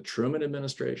administration, the Truman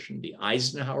administration, the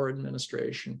Eisenhower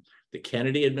administration, the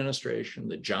Kennedy administration,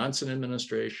 the Johnson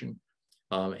administration,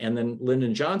 and then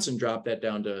Lyndon Johnson dropped that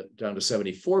down to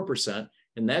 74%,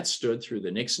 and that stood through the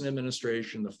Nixon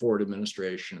administration, the Ford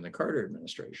administration, and the Carter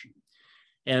administration.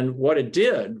 And what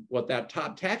that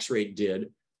top tax rate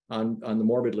did on the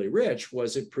morbidly rich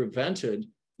was it prevented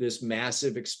this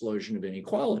massive explosion of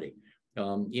inequality.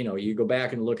 You go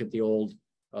back and look at the old,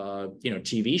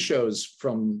 TV shows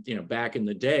from, back in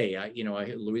the day.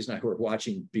 Louise and I were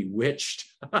watching Bewitched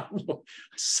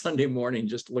Sunday morning,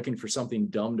 just looking for something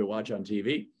dumb to watch on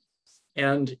TV.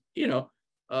 And,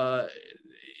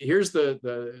 here's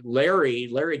the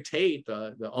Larry Tate,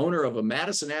 the owner of a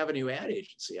Madison Avenue ad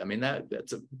agency. I mean,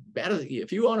 that's a bad,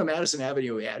 if you own a Madison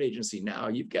Avenue ad agency now,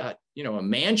 you've got, a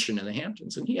mansion in the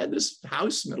Hamptons, and he had this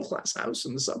house, middle-class house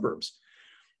in the suburbs.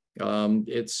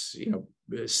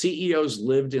 CEOs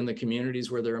lived in the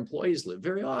communities where their employees lived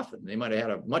very often. They might have had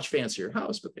a much fancier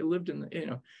house, but they lived in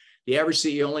the average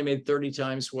CEO only made 30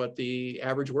 times what the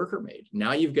average worker made.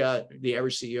 Now you've got the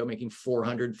average CEO making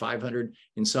 400, 500.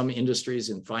 In some industries,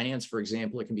 in finance, for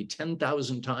example, it can be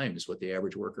 10,000 times what the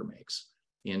average worker makes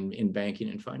in banking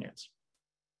and finance.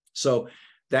 So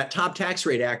that top tax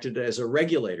rate acted as a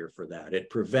regulator for that. It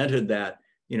prevented that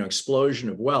explosion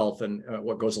of wealth. And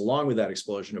what goes along with that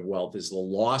explosion of wealth is the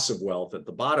loss of wealth at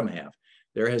the bottom half.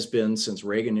 There has been, since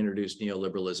Reagan introduced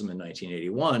neoliberalism in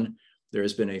 1981, there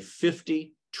has been a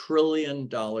 $50 trillion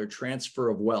transfer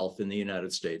of wealth in the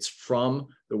United States from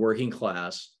the working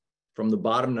class, from the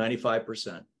bottom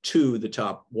 95% to the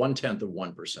top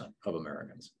 0.1% of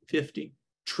Americans. $50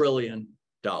 trillion.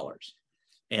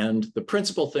 And the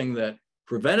principal thing that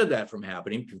prevented that from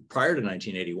happening prior to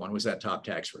 1981 was that top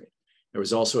tax rate. There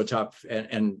was also a top,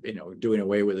 and doing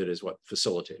away with it is what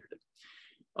facilitated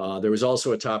it. There was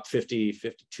also a top 50,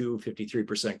 52,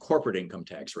 53% corporate income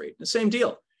tax rate. The same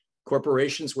deal.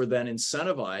 Corporations were then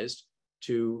incentivized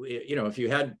to, if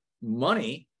you had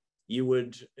money, you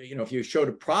would, if you showed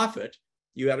a profit,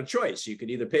 you had a choice. You could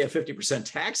either pay a 50%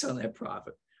 tax on that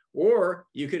profit, or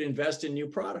you could invest in new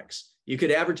products. You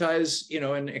could advertise,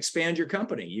 and expand your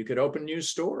company. You could open new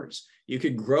stores. You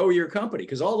could grow your company,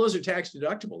 because all those are tax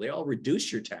deductible. They all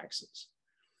reduce your taxes.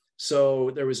 So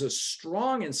there was a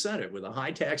strong incentive with a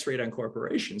high tax rate on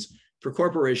corporations for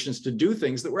corporations to do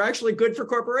things that were actually good for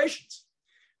corporations.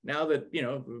 Now that,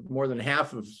 more than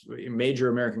half of major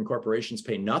American corporations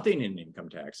pay nothing in income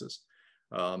taxes,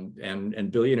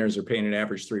 and billionaires are paying an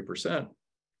average 3%.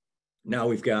 Now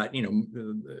we've got,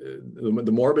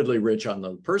 the morbidly rich on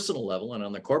the personal level, and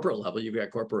on the corporate level, you've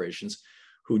got corporations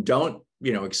who don't,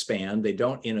 expand, they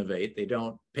don't innovate, they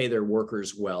don't pay their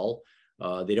workers well,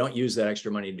 they don't use that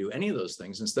extra money to do any of those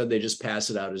things. Instead, they just pass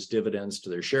it out as dividends to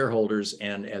their shareholders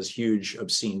and as huge,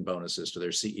 obscene bonuses to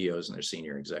their CEOs and their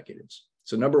senior executives.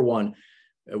 So number one,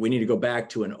 we need to go back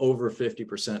to an over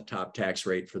 50% top tax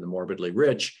rate for the morbidly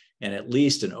rich, and at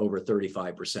least an over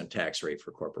 35% tax rate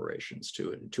for corporations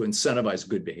to incentivize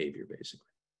good behavior, basically.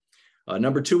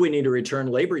 Number two, we need to return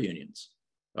labor unions.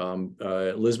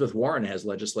 Elizabeth Warren has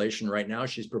legislation right now.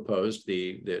 She's proposed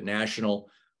the National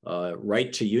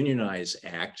Right to Unionize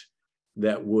Act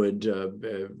that would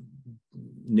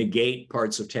negate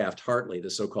parts of Taft-Hartley, the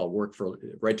so-called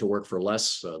right to work for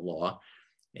less law,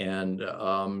 and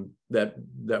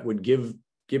that would give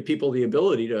people the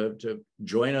ability to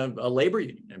join a labor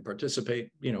union and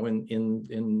participate,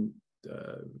 in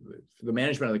the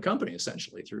management of the company,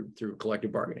 essentially through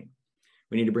collective bargaining.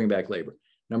 We need to bring back labor.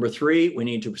 Number three, we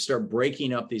need to start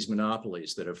breaking up these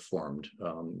monopolies that have formed.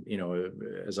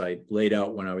 As I laid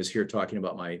out when I was here talking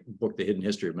about my book, The Hidden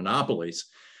History of Monopolies,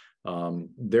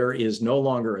 there is no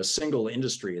longer a single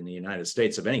industry in the United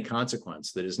States of any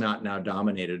consequence that is not now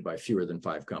dominated by fewer than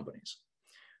 5 companies.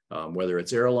 Whether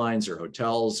it's airlines or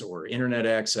hotels or internet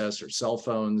access or cell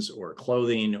phones or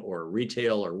clothing or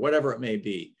retail or whatever it may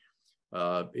be,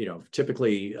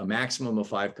 typically a maximum of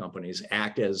 5 companies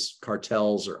act as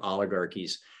cartels or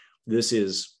oligarchies. This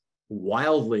is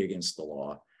wildly against the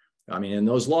law. I mean, and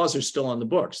those laws are still on the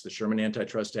books. The Sherman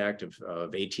Antitrust Act of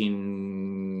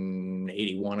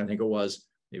 1881, I think it was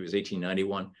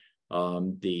 1891.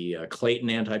 The Clayton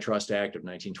Antitrust Act of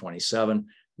 1927,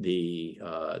 the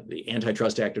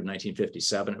Antitrust Act of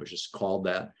 1957, it was just called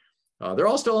that. They're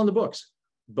all still on the books.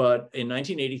 But in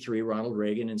 1983, Ronald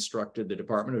Reagan instructed the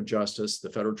Department of Justice, the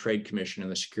Federal Trade Commission,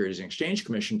 and the Securities and Exchange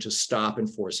Commission to stop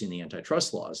enforcing the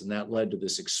antitrust laws. And that led to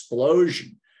this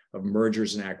explosion of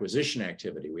mergers and acquisition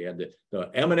activity. We had the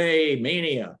M&A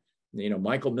mania,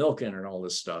 Michael Milken and all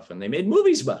this stuff. And they made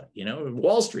movies about it,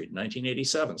 Wall Street in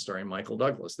 1987, starring Michael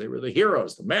Douglas. They were the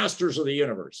heroes, the masters of the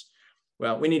universe.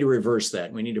 Well, we need to reverse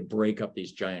that. We need to break up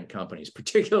these giant companies,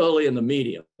 particularly in the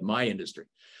media, my industry,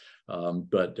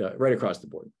 but right across the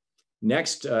board.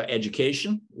 Next,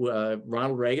 education.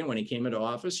 Ronald Reagan, when he came into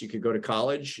office, you could go to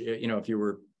college, if you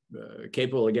were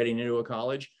capable of getting into a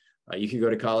college. You could go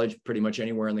to college pretty much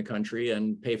anywhere in the country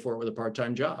and pay for it with a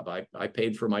part-time job. I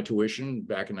paid for my tuition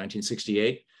back in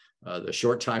 1968, the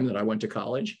short time that I went to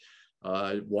college,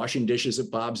 washing dishes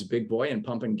at Bob's Big Boy and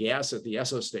pumping gas at the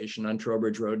Esso station on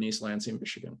Trowbridge Road in East Lansing,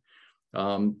 Michigan.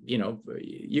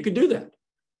 You could do that.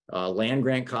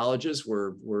 Land-grant colleges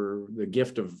were the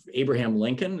gift of Abraham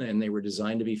Lincoln, and they were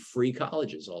designed to be free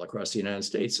colleges all across the United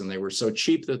States. And they were so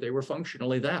cheap that they were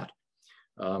functionally that.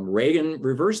 Reagan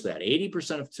reversed that.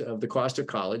 80% of the cost of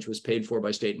college was paid for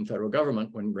by state and federal government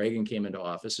when Reagan came into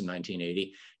office in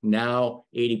 1980. Now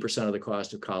 80% of the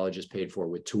cost of college is paid for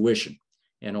with tuition,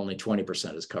 and only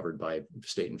 20% is covered by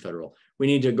state and federal. We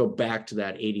need to go back to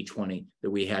that 80-20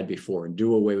 that we had before and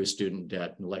do away with student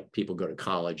debt and let people go to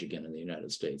college again in the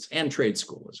United States, and trade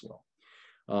school as well.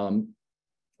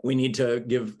 We need to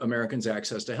give Americans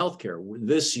access to healthcare.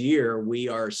 This year, we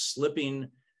are slipping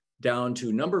down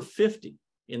to number 50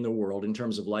 in the world in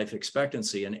terms of life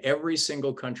expectancy. And every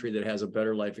single country that has a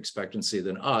better life expectancy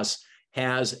than us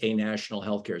has a national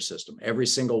healthcare system, every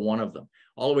single one of them,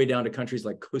 all the way down to countries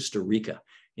like Costa Rica.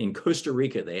 In Costa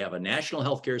Rica, they have a national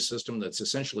healthcare system that's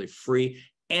essentially free,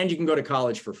 and you can go to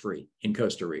college for free in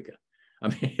Costa Rica. I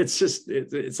mean,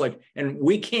 it's like, and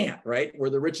we can't, right? We're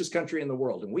the richest country in the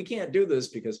world, and we can't do this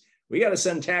because we got to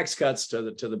send tax cuts to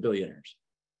the billionaires.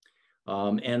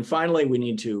 And finally, we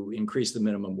need to increase the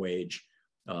minimum wage,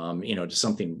 to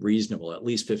something reasonable, at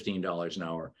least $15 an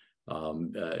hour,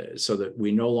 so that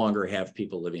we no longer have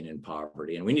people living in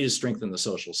poverty. And we need to strengthen the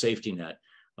social safety net,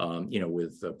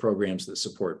 with programs that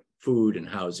support food and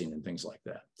housing and things like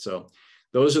that. So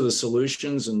those are the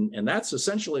solutions, and that's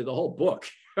essentially the whole book.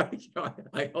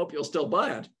 I hope you'll still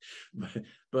buy it,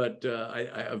 but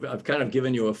I've kind of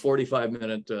given you a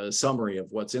 45-minute summary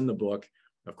of what's in the book.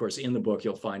 Of course, in the book,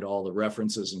 you'll find all the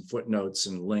references and footnotes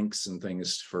and links and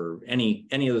things for any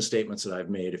of the statements that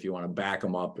I've made. If you want to back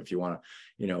them up, if you want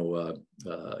to,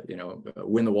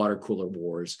 win the water cooler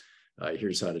wars,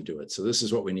 here's how to do it. So this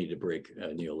is what we need to break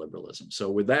neoliberalism. So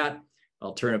with that,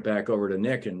 I'll turn it back over to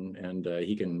Nick, and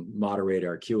he can moderate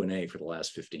our Q&A for the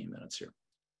last 15 minutes here.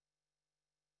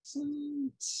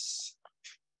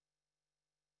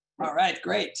 All right,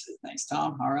 great. Thanks,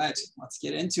 Tom. All right, let's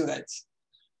get into it.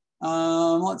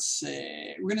 Let's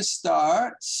see, we're going to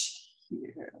start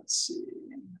here. Let's see.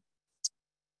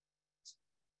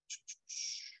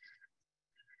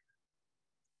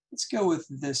 Let's go with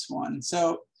this one.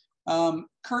 So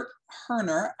Kurt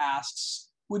Herner asks,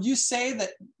 would you say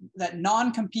that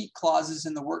non-compete clauses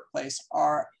in the workplace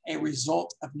are a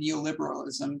result of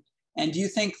neoliberalism? And do you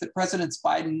think that President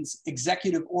Biden's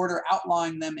executive order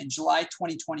outlawing them in July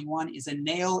 2021 is a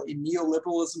nail in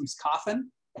neoliberalism's coffin?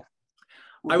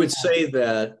 I would say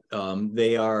that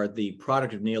they are the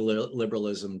product of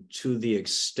neoliberalism to the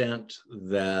extent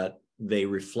that they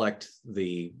reflect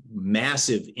the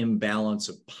massive imbalance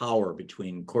of power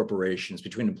between corporations,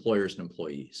 between employers and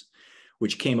employees,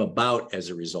 which came about as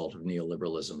a result of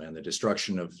neoliberalism and the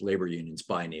destruction of labor unions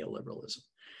by neoliberalism.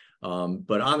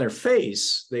 But on their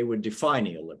face, they would defy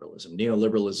neoliberalism.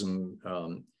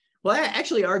 Neoliberalism, well,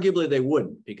 actually, arguably they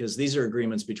wouldn't, because these are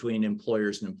agreements between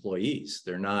employers and employees.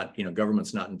 They're not,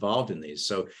 government's not involved in these.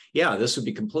 So yeah, this would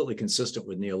be completely consistent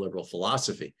with neoliberal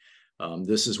philosophy.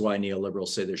 This is why neoliberals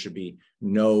say there should be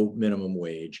no minimum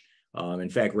wage. In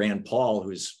fact, Rand Paul,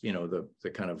 who's, the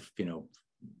kind of,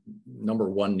 number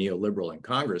one neoliberal in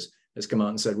Congress, has come out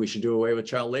and said we should do away with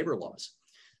child labor laws.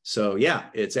 So yeah,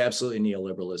 it's absolutely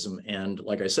neoliberalism. And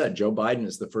like I said, Joe Biden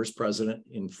is the first president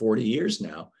in 40 years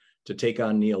now to take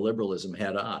on neoliberalism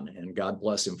head on, and God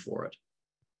bless him for it.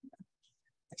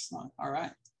 Excellent. All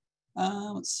right.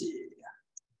 Let's see.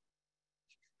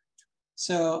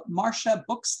 So Marcia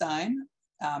Bookstein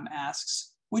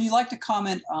asks, would you like to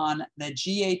comment on the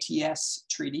GATS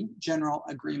Treaty, General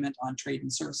Agreement on Trade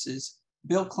and Services,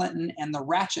 Bill Clinton, and the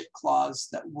ratchet clause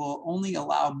that will only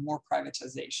allow more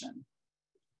privatization?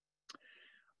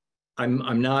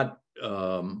 I'm not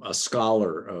a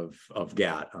scholar of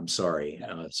GATT. I'm sorry,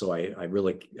 so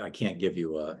I can't give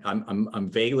you a.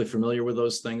 I'm vaguely familiar with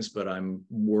those things, but I'm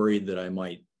worried that I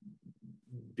might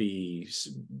be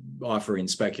offering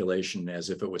speculation as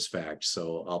if it was fact.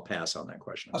 So I'll pass on that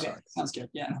question. Okay, sounds good.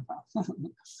 Yeah, no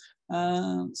problem.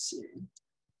 Let's see. I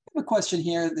have a question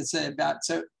here that's about,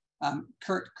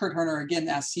 Kurt Herner again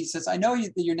asks, he says, I know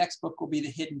that your next book will be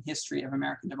The Hidden History of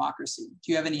American Democracy.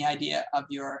 Do you have any idea of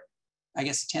your, I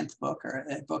guess, 10th book or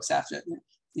books after it?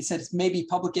 He said it's maybe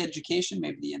public education,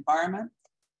 maybe the environment.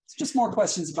 It's just more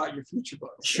questions about your future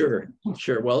books. Sure.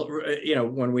 Well,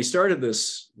 when we started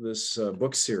this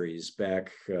book series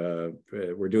back,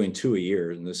 we're doing 2 a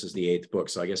year, and this is the 8th book.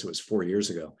 So I guess it was 4 years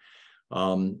ago.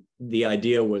 The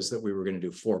idea was that we were going to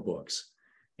do 4 books.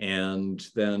 And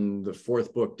then the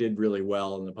 4th book did really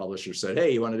well, and the publisher said,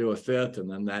 hey, you want to do a 5th? And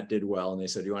then that did well, and they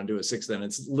said, you want to do a 6th? And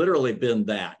it's literally been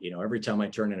that, every time I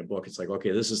turn in a book, it's like, okay,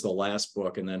 this is the last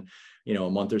book. And then, a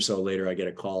month or so later, I get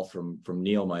a call from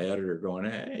Neil, my editor, going,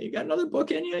 hey, you got another book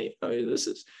in you?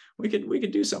 We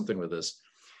could do something with this.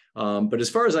 But as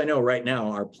far as I know right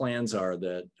now, our plans are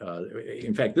that,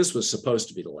 in fact, this was supposed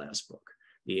to be the last book,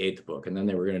 the 8th book, and then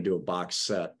they were going to do a box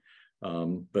set.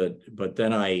 But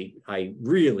then I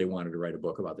really wanted to write a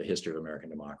book about the history of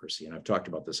American democracy, and I've talked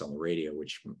about this on the radio,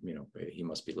 which he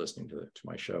must be listening to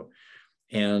my show,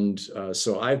 and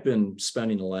so I've been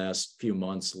spending the last few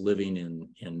months living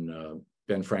in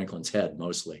Ben Franklin's head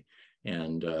mostly,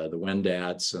 and the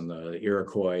Wendats and the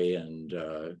Iroquois and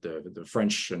the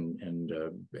French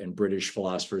and British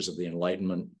philosophers of the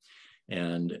Enlightenment.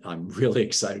 And I'm really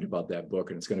excited about that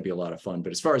book, and it's going to be a lot of fun.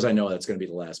 But as far as I know, that's going to be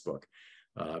the last book.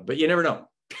 But you never know.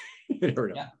 You never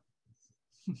know.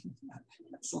 Yeah.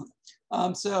 Excellent.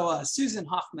 So Susan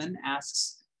Hoffman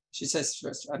asks, she says,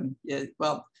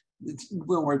 well, we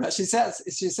won't worry about it. She says,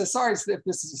 sorry if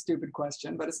this is a stupid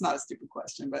question, but it's not a stupid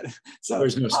question. But so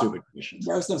there's no stupid question.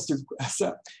 There's no stupid question.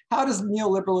 So how does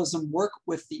neoliberalism work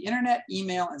with the internet,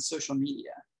 email, and social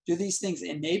media? Do these things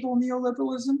enable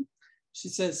neoliberalism? She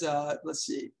says, let's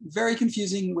see, very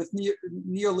confusing with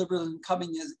neoliberalism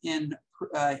coming in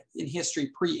history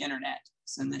pre-internet.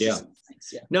 And then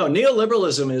No,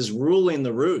 neoliberalism is ruling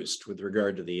the roost with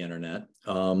regard to the internet.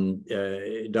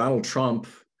 Donald Trump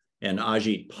and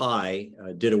Ajit Pai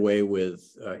did away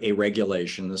with a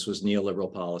regulation. This was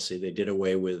neoliberal policy. They did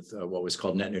away with what was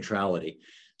called net neutrality.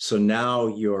 So now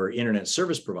your internet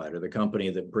service provider, the company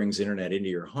that brings internet into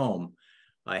your home,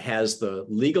 has the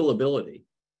legal ability,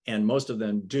 and most of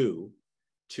them do,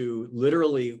 to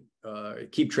literally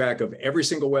keep track of every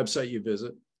single website you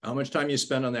visit, how much time you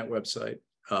spend on that website,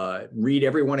 read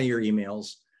every one of your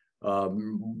emails,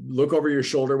 look over your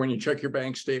shoulder when you check your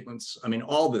bank statements. I mean,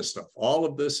 all this stuff, all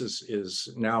of this is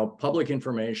now public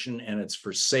information, and it's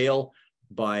for sale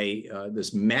by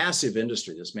this massive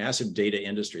industry, this massive data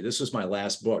industry. This was my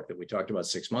last book that we talked about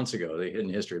 6 months ago, The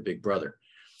Hidden History of Big Brother.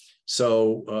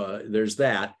 So there's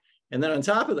that. And then on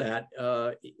top of that,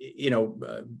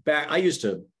 I used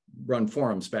to run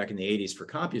forums back in the 80s for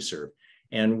CompuServe,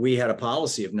 and we had a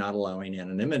policy of not allowing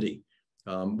anonymity,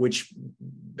 which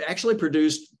actually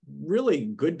produced really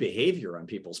good behavior on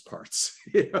people's parts.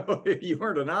 If you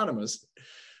weren't anonymous.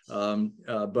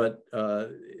 But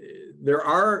there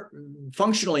are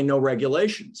functionally no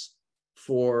regulations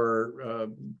for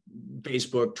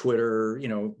Facebook, Twitter,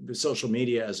 the social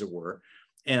media, as it were.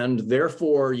 And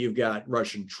therefore, you've got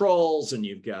Russian trolls, and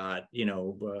you've got,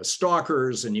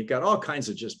 stalkers, and you've got all kinds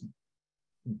of just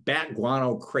bat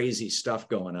guano crazy stuff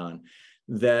going on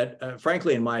that,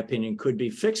 frankly, in my opinion, could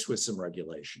be fixed with some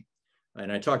regulation.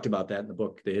 And I talked about that in the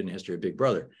book, The Hidden History of Big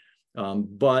Brother.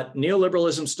 But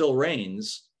neoliberalism still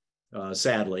reigns,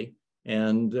 sadly,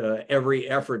 and every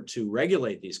effort to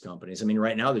regulate these companies. I mean,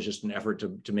 right now, there's just an effort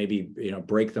to maybe,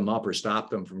 break them up or stop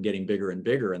them from getting bigger and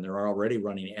bigger. And they're already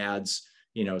running ads,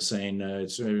 saying,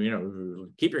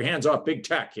 keep your hands off big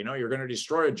tech, you're going to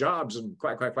destroy jobs and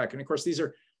quack, quack, quack. And of course, this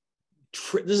is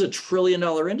 $1 trillion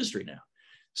industry now.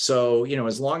 So,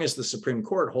 as long as the Supreme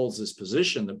Court holds this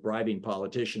position that bribing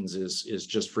politicians is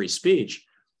just free speech,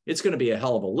 it's going to be a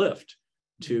hell of a lift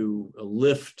to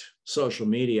lift social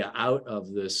media out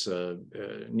of this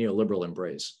neoliberal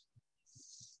embrace.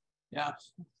 Yeah.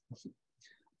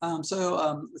 Let's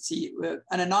see.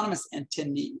 An anonymous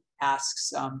attendee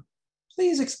asks,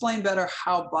 please explain better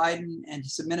how Biden and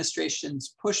his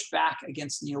administration's push back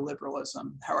against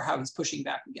neoliberalism, or how he's pushing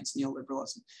back against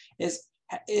neoliberalism.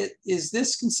 is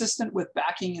this consistent with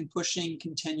backing and pushing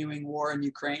continuing war in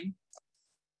Ukraine?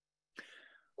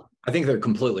 I think they're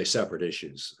completely separate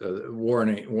issues. War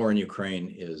in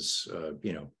Ukraine is,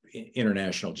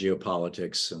 international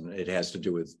geopolitics, and it has to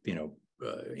do with,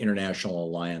 international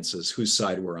alliances, whose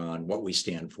side we're on, what we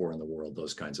stand for in the world,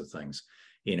 those kinds of things.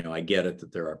 I get it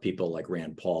that there are people like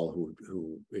Rand Paul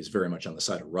who is very much on the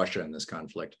side of Russia in this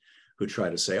conflict, who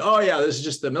try to say, oh yeah, this is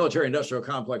just the military-industrial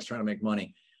complex trying to make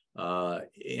money.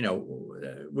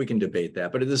 We can debate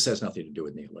that, but this has nothing to do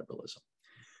with neoliberalism.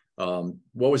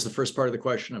 What was the first part of the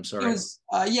question? I'm sorry. It was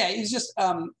just.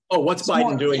 What's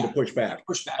Biden doing to push back?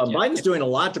 Biden's doing a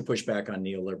lot to push back on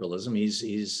neoliberalism.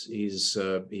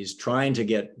 He's trying to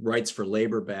get rights for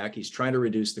labor back. He's trying to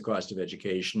reduce the cost of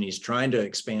education. He's trying to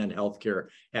expand healthcare,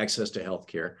 access to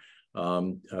healthcare.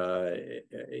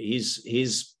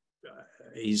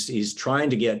 He's trying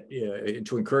to get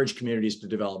to encourage communities to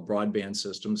develop broadband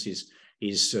systems. He's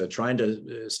trying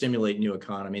to stimulate new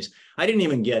economies. I didn't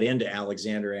even get into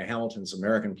Alexander Hamilton's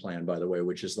American Plan, by the way,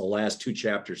 which is the last 2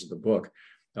 chapters of the book,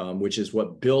 which is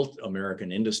what built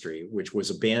American industry, which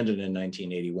was abandoned in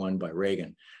 1981 by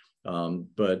Reagan. And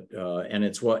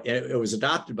it was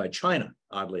adopted by China,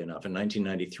 oddly enough, in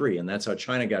 1993. And that's how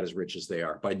China got as rich as they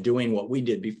are, by doing what we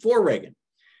did before Reagan.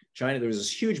 China, there was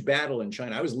this huge battle in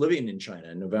China. I was living in China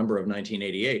in November of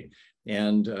 1988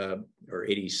 or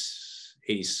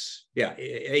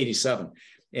 87.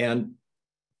 And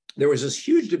there was this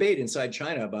huge debate inside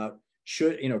China about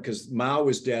because Mao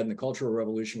was dead and the Cultural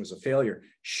Revolution was a failure.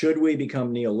 Should we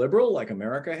become neoliberal like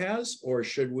America has, or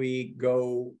should we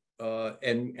go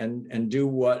and do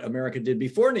what America did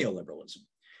before neoliberalism,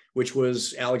 which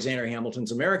was Alexander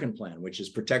Hamilton's American Plan, which is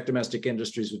protect domestic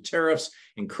industries with tariffs,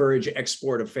 encourage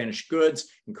export of finished goods,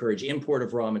 encourage import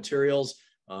of raw materials,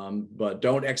 but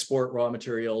don't export raw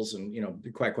materials, and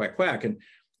quack, quack, quack.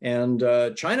 And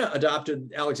China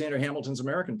adopted Alexander Hamilton's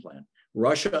American Plan.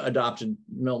 Russia adopted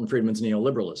Milton Friedman's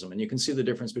neoliberalism. And you can see the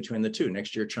difference between the two.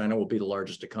 Next year, China will be the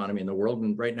largest economy in the world.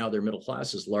 And right now, their middle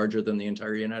class is larger than the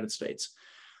entire United States.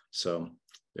 So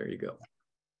there you go.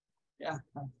 Yeah,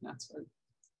 that's right.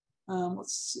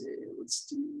 Let's see, let's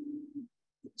do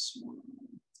this one.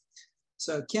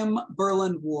 So Kim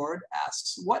Berlin Ward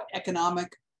asks, what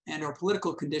economic and or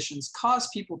political conditions cause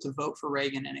people to vote for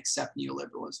Reagan and accept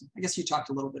neoliberalism? I guess you talked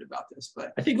a little bit about this,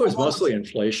 but I think it was mostly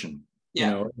inflation,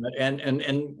 yeah.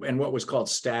 And what was called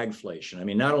stagflation. I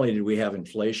mean, not only did we have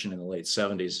inflation in the late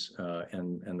 70s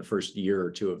and the first year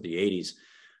or two of the 80s,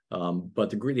 but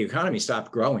the economy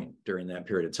stopped growing during that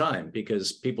period of time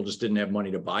because people just didn't have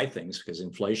money to buy things because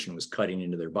inflation was cutting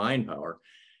into their buying power.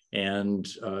 And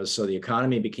so the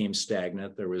economy became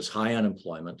stagnant. There was high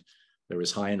unemployment. There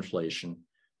was high inflation.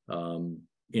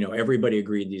 Everybody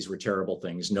agreed these were terrible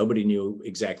things. Nobody knew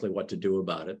exactly what to do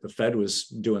about it. The Fed was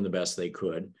doing the best they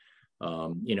could.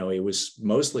 It was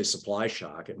mostly supply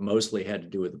shock. It mostly had to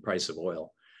do with the price of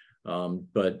oil.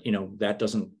 But that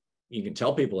doesn't, you can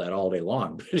tell people that all day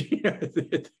long, but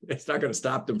it's not going to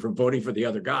stop them from voting for the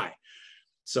other guy.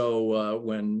 So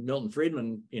when Milton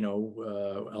Friedman,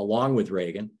 along with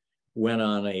Reagan, went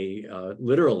on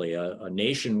literally a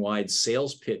nationwide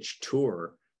sales pitch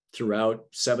tour throughout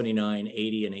 79,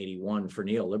 80, and 81 for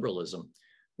neoliberalism,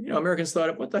 Americans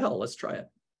thought, what the hell, let's try it.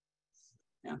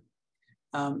 Yeah.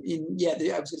 I was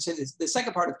going to say this, the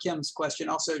second part of Kim's question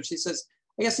also, she says,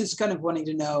 I guess it's kind of wanting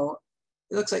to know,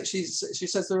 it looks like she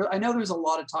says, I know there's a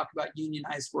lot of talk about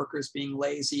unionized workers being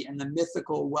lazy and the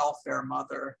mythical welfare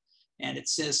mother. And it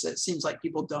seems like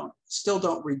people still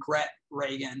don't regret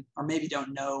Reagan, or maybe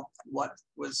don't know what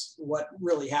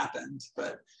really happened.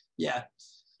 But yeah.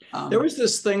 There was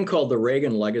this thing called the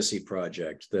Reagan Legacy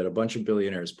Project that a bunch of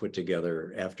billionaires put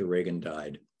together after Reagan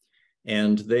died.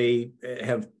 And they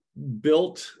have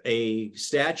built a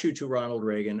statue to Ronald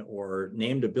Reagan or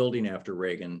named a building after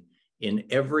Reagan in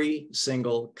every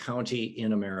single county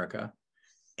in America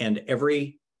and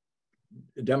every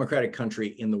democratic country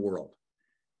in the world.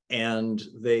 And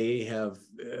they have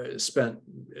spent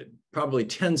probably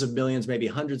tens of millions, maybe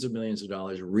hundreds of millions of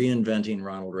dollars reinventing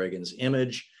Ronald Reagan's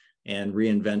image and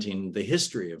reinventing the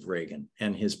history of Reagan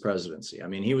and his presidency. I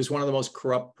mean, he was one of the most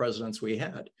corrupt presidents we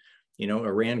had.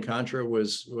 Iran-Contra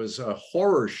was a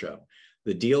horror show.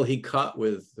 The deal he cut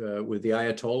with the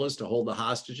Ayatollahs to hold the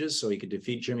hostages so he could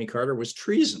defeat Jimmy Carter was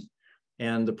treason.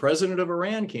 And the president of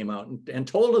Iran came out and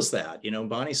told us that,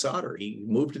 Bonnie Sauter, he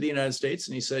moved to the United States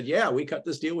and he said, yeah, we cut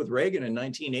this deal with Reagan in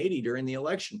 1980 during the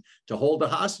election to hold the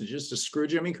hostages to screw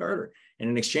Jimmy Carter. And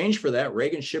in exchange for that,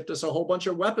 Reagan shipped us a whole bunch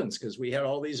of weapons because we had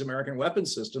all these American weapon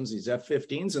systems, these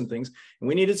F-15s and things, and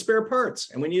we needed spare parts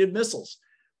and we needed missiles.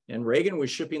 And Reagan was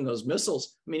shipping those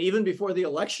missiles. I mean, even before the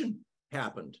election,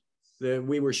 happened.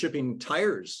 We were shipping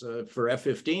tires for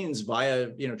F-15s via,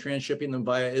 transshipping them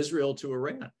via Israel to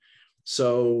Iran.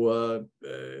 So,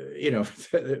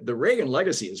 the Reagan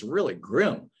legacy is really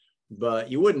grim, but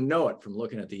you wouldn't know it from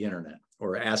looking at the internet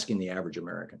or asking the average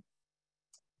American.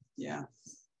 Yeah.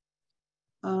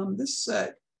 This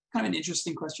kind of an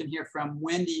interesting question here from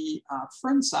Wendy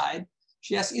Fernside.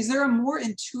 She asks, is there a more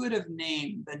intuitive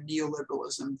name than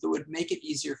neoliberalism that would make it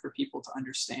easier for people to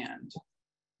understand?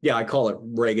 Yeah, I call it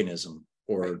Reaganism,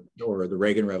 or the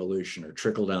Reagan Revolution, or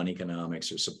trickle-down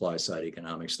economics, or supply-side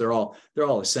economics. They're all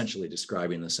essentially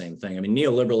describing the same thing. I mean,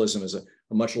 neoliberalism is a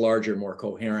much larger, more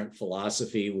coherent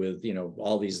philosophy with,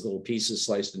 all these little pieces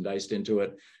sliced and diced into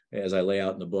it, as I lay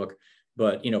out in the book.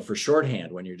 But, for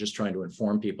shorthand, when you're just trying to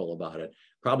inform people about it,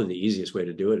 probably the easiest way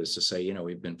to do it is to say,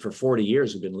 we've been, for 40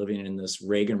 years, we've been living in this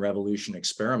Reagan Revolution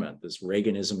experiment, this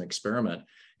Reaganism experiment,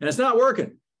 and it's not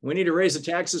working. We need to raise the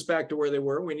taxes back to where they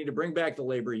were. We need to bring back the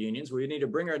labor unions. We need to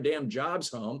bring our damn jobs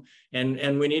home,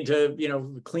 and we need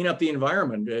to, clean up the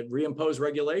environment, reimpose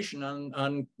regulation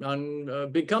on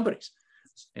big companies.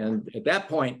 And at that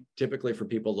point, typically for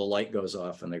people, the light goes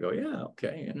off and they go, yeah,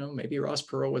 okay, maybe Ross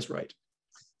Perot was right.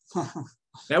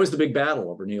 That was the big battle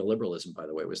over neoliberalism, by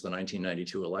the way, was the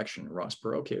 1992 election. Ross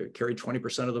Perot carried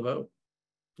 20% of the vote.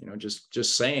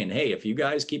 Just saying, hey, if you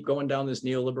guys keep going down this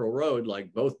neoliberal road,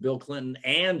 like both Bill Clinton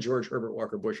and George Herbert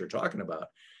Walker Bush are talking about,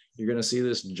 you're going to see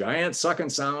this giant sucking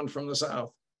sound from the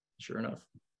South. Sure enough.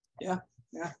 Yeah.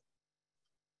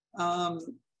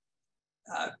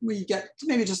 We get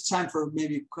maybe just time for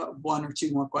maybe one or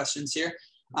two more questions here.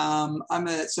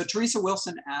 So Teresa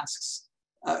Wilson asks,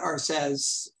 or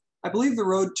says, I believe the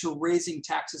road to raising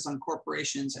taxes on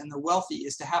corporations and the wealthy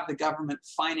is to have the government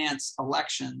finance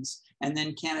elections, and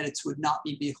then candidates would not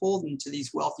be beholden to these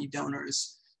wealthy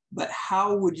donors. But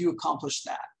how would you accomplish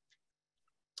that?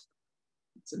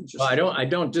 Well, I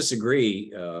don't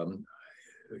disagree,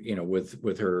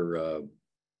 with her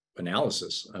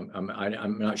analysis.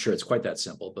 I'm not sure it's quite that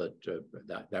simple, but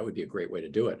that would be a great way to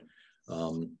do it.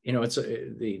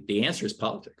 The answer is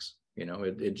politics.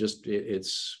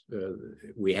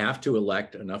 We have to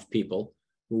elect enough people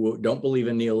who don't believe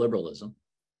in neoliberalism.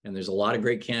 And there's a lot of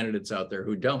great candidates out there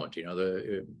who don't.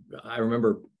 I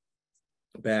remember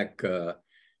back,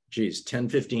 10,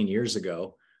 15 years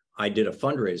ago, I did a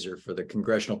fundraiser for the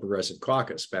Congressional Progressive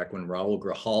Caucus back when Raul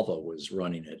Grijalva was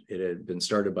running it. It had been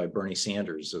started by Bernie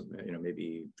Sanders,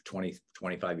 maybe 20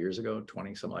 some odd years ago.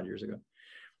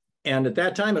 And at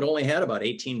that time, it only had about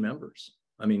 18 members.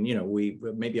 I mean, we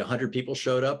maybe 100 people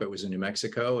showed up. It was in New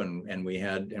Mexico, and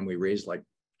we raised like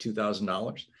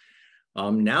 $2,000.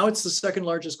 Now it's the second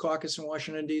largest caucus in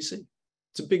Washington, D.C.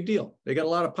 It's a big deal. They got a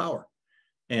lot of power.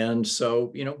 And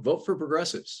so, vote for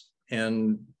progressives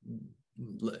and,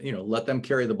 let them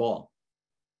carry the ball.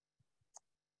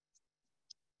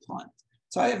 Fine.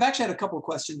 So I've actually had a couple of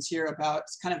questions here about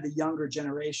kind of the younger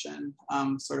generation,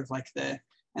 and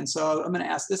so I'm going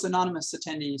to ask this anonymous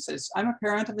attendee. Says, I'm a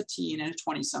parent of a teen and a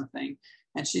 20-something.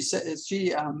 And she says,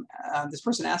 this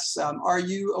person asks, are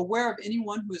you aware of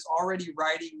anyone who is already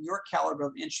writing your caliber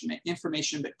of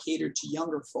information but catered to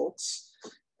younger folks?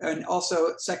 And also,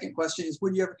 second question is,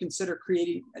 would you ever consider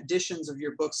creating editions of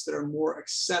your books that are more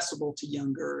accessible to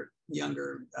younger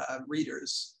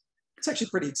readers? It's actually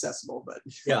pretty accessible, but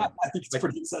yeah, I think it's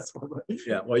pretty accessible. But,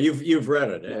 yeah, well, you've read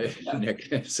it,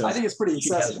 Nick. So I think it's pretty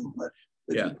accessible. But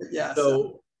yeah.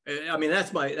 So I mean,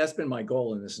 that's been my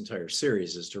goal in this entire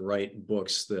series, is to write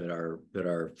books that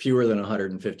are fewer than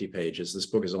 150 pages. This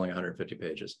book is only 150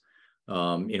 pages,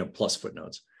 plus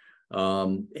footnotes,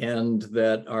 and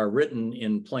that are written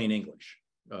in plain English.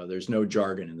 There's no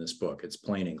jargon in this book; it's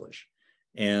plain English.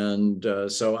 And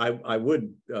so I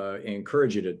would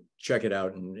encourage you to check it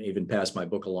out and even pass my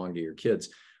book along to your kids.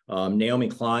 Naomi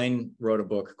Klein wrote a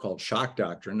book called Shock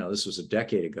Doctrine. Now, this was a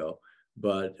decade ago,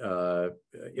 but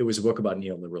it was a book about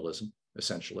neoliberalism,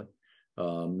 essentially.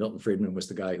 Milton Friedman was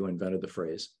the guy who invented the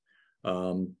phrase.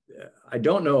 I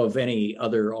don't know of any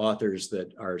other authors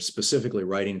that are specifically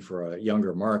writing for a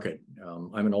younger market.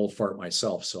 I'm an old fart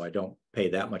myself, so I don't pay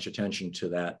that much attention to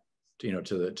that, to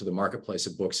the marketplace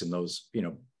of books and those,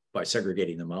 by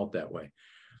segregating them out that way.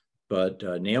 But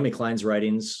Naomi Klein's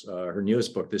writings, her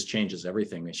newest book, This Changes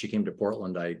Everything. She came to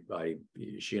Portland.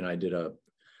 She and I did a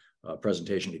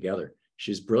presentation together.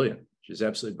 She's brilliant. She's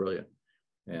absolutely brilliant.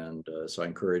 And so I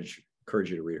encourage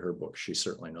you to read her book. She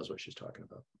certainly knows what she's talking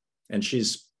about. And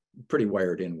she's pretty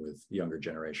wired in with younger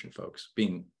generation folks,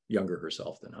 being younger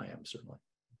herself than I am, certainly.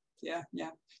 Yeah.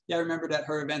 I remembered at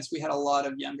her events, we had a lot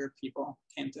of younger people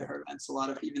came to her events, a lot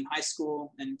of even high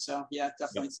school. And so, yeah,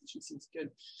 definitely, She seems good.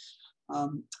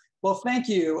 Well, thank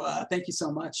you. Thank you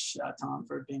so much, Thom,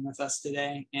 for being with us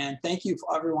today. And thank you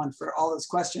for everyone for all those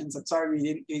questions. I'm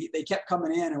sorry they kept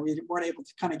coming in and we weren't able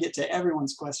to kind of get to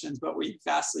everyone's questions, but we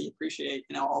vastly appreciate,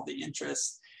 all the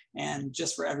interest and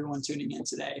just for everyone tuning in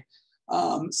today.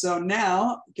 So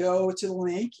now go to the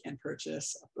link and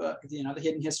purchase the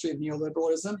Hidden History of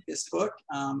Neoliberalism, this book.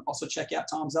 Also check out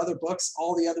Thom's other books,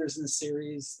 all the others in the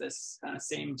series, this kind of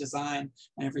same design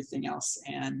and everything else.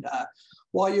 And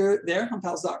while you're there on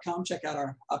pals.com, check out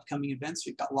our upcoming events.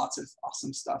 We've got lots of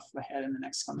awesome stuff ahead in the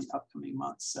next upcoming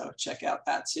months. So check out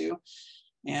that too.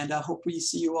 And I hope we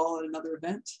see you all at another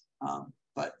event.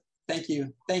 But thank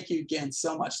you again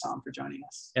so much, Thom, for joining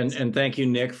us. And thank you,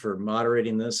 Nick, for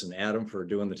moderating this, and Adam for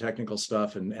doing the technical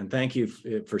stuff. And thank you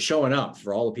for showing up,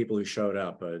 for all the people who showed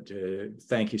up.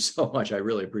 Thank you so much. I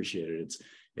really appreciate it.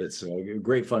 It's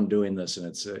great fun doing this, and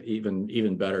it's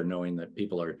even better knowing that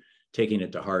people are taking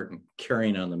it to heart and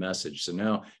carrying on the message. So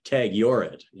now tag you're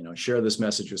it, share this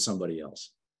message with somebody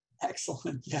else.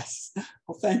 Excellent. Yes.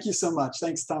 Well, thank you so much.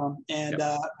 Thanks, Thom. And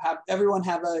everyone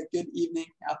have a good evening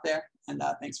out there. And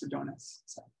thanks for joining us.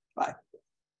 So, bye.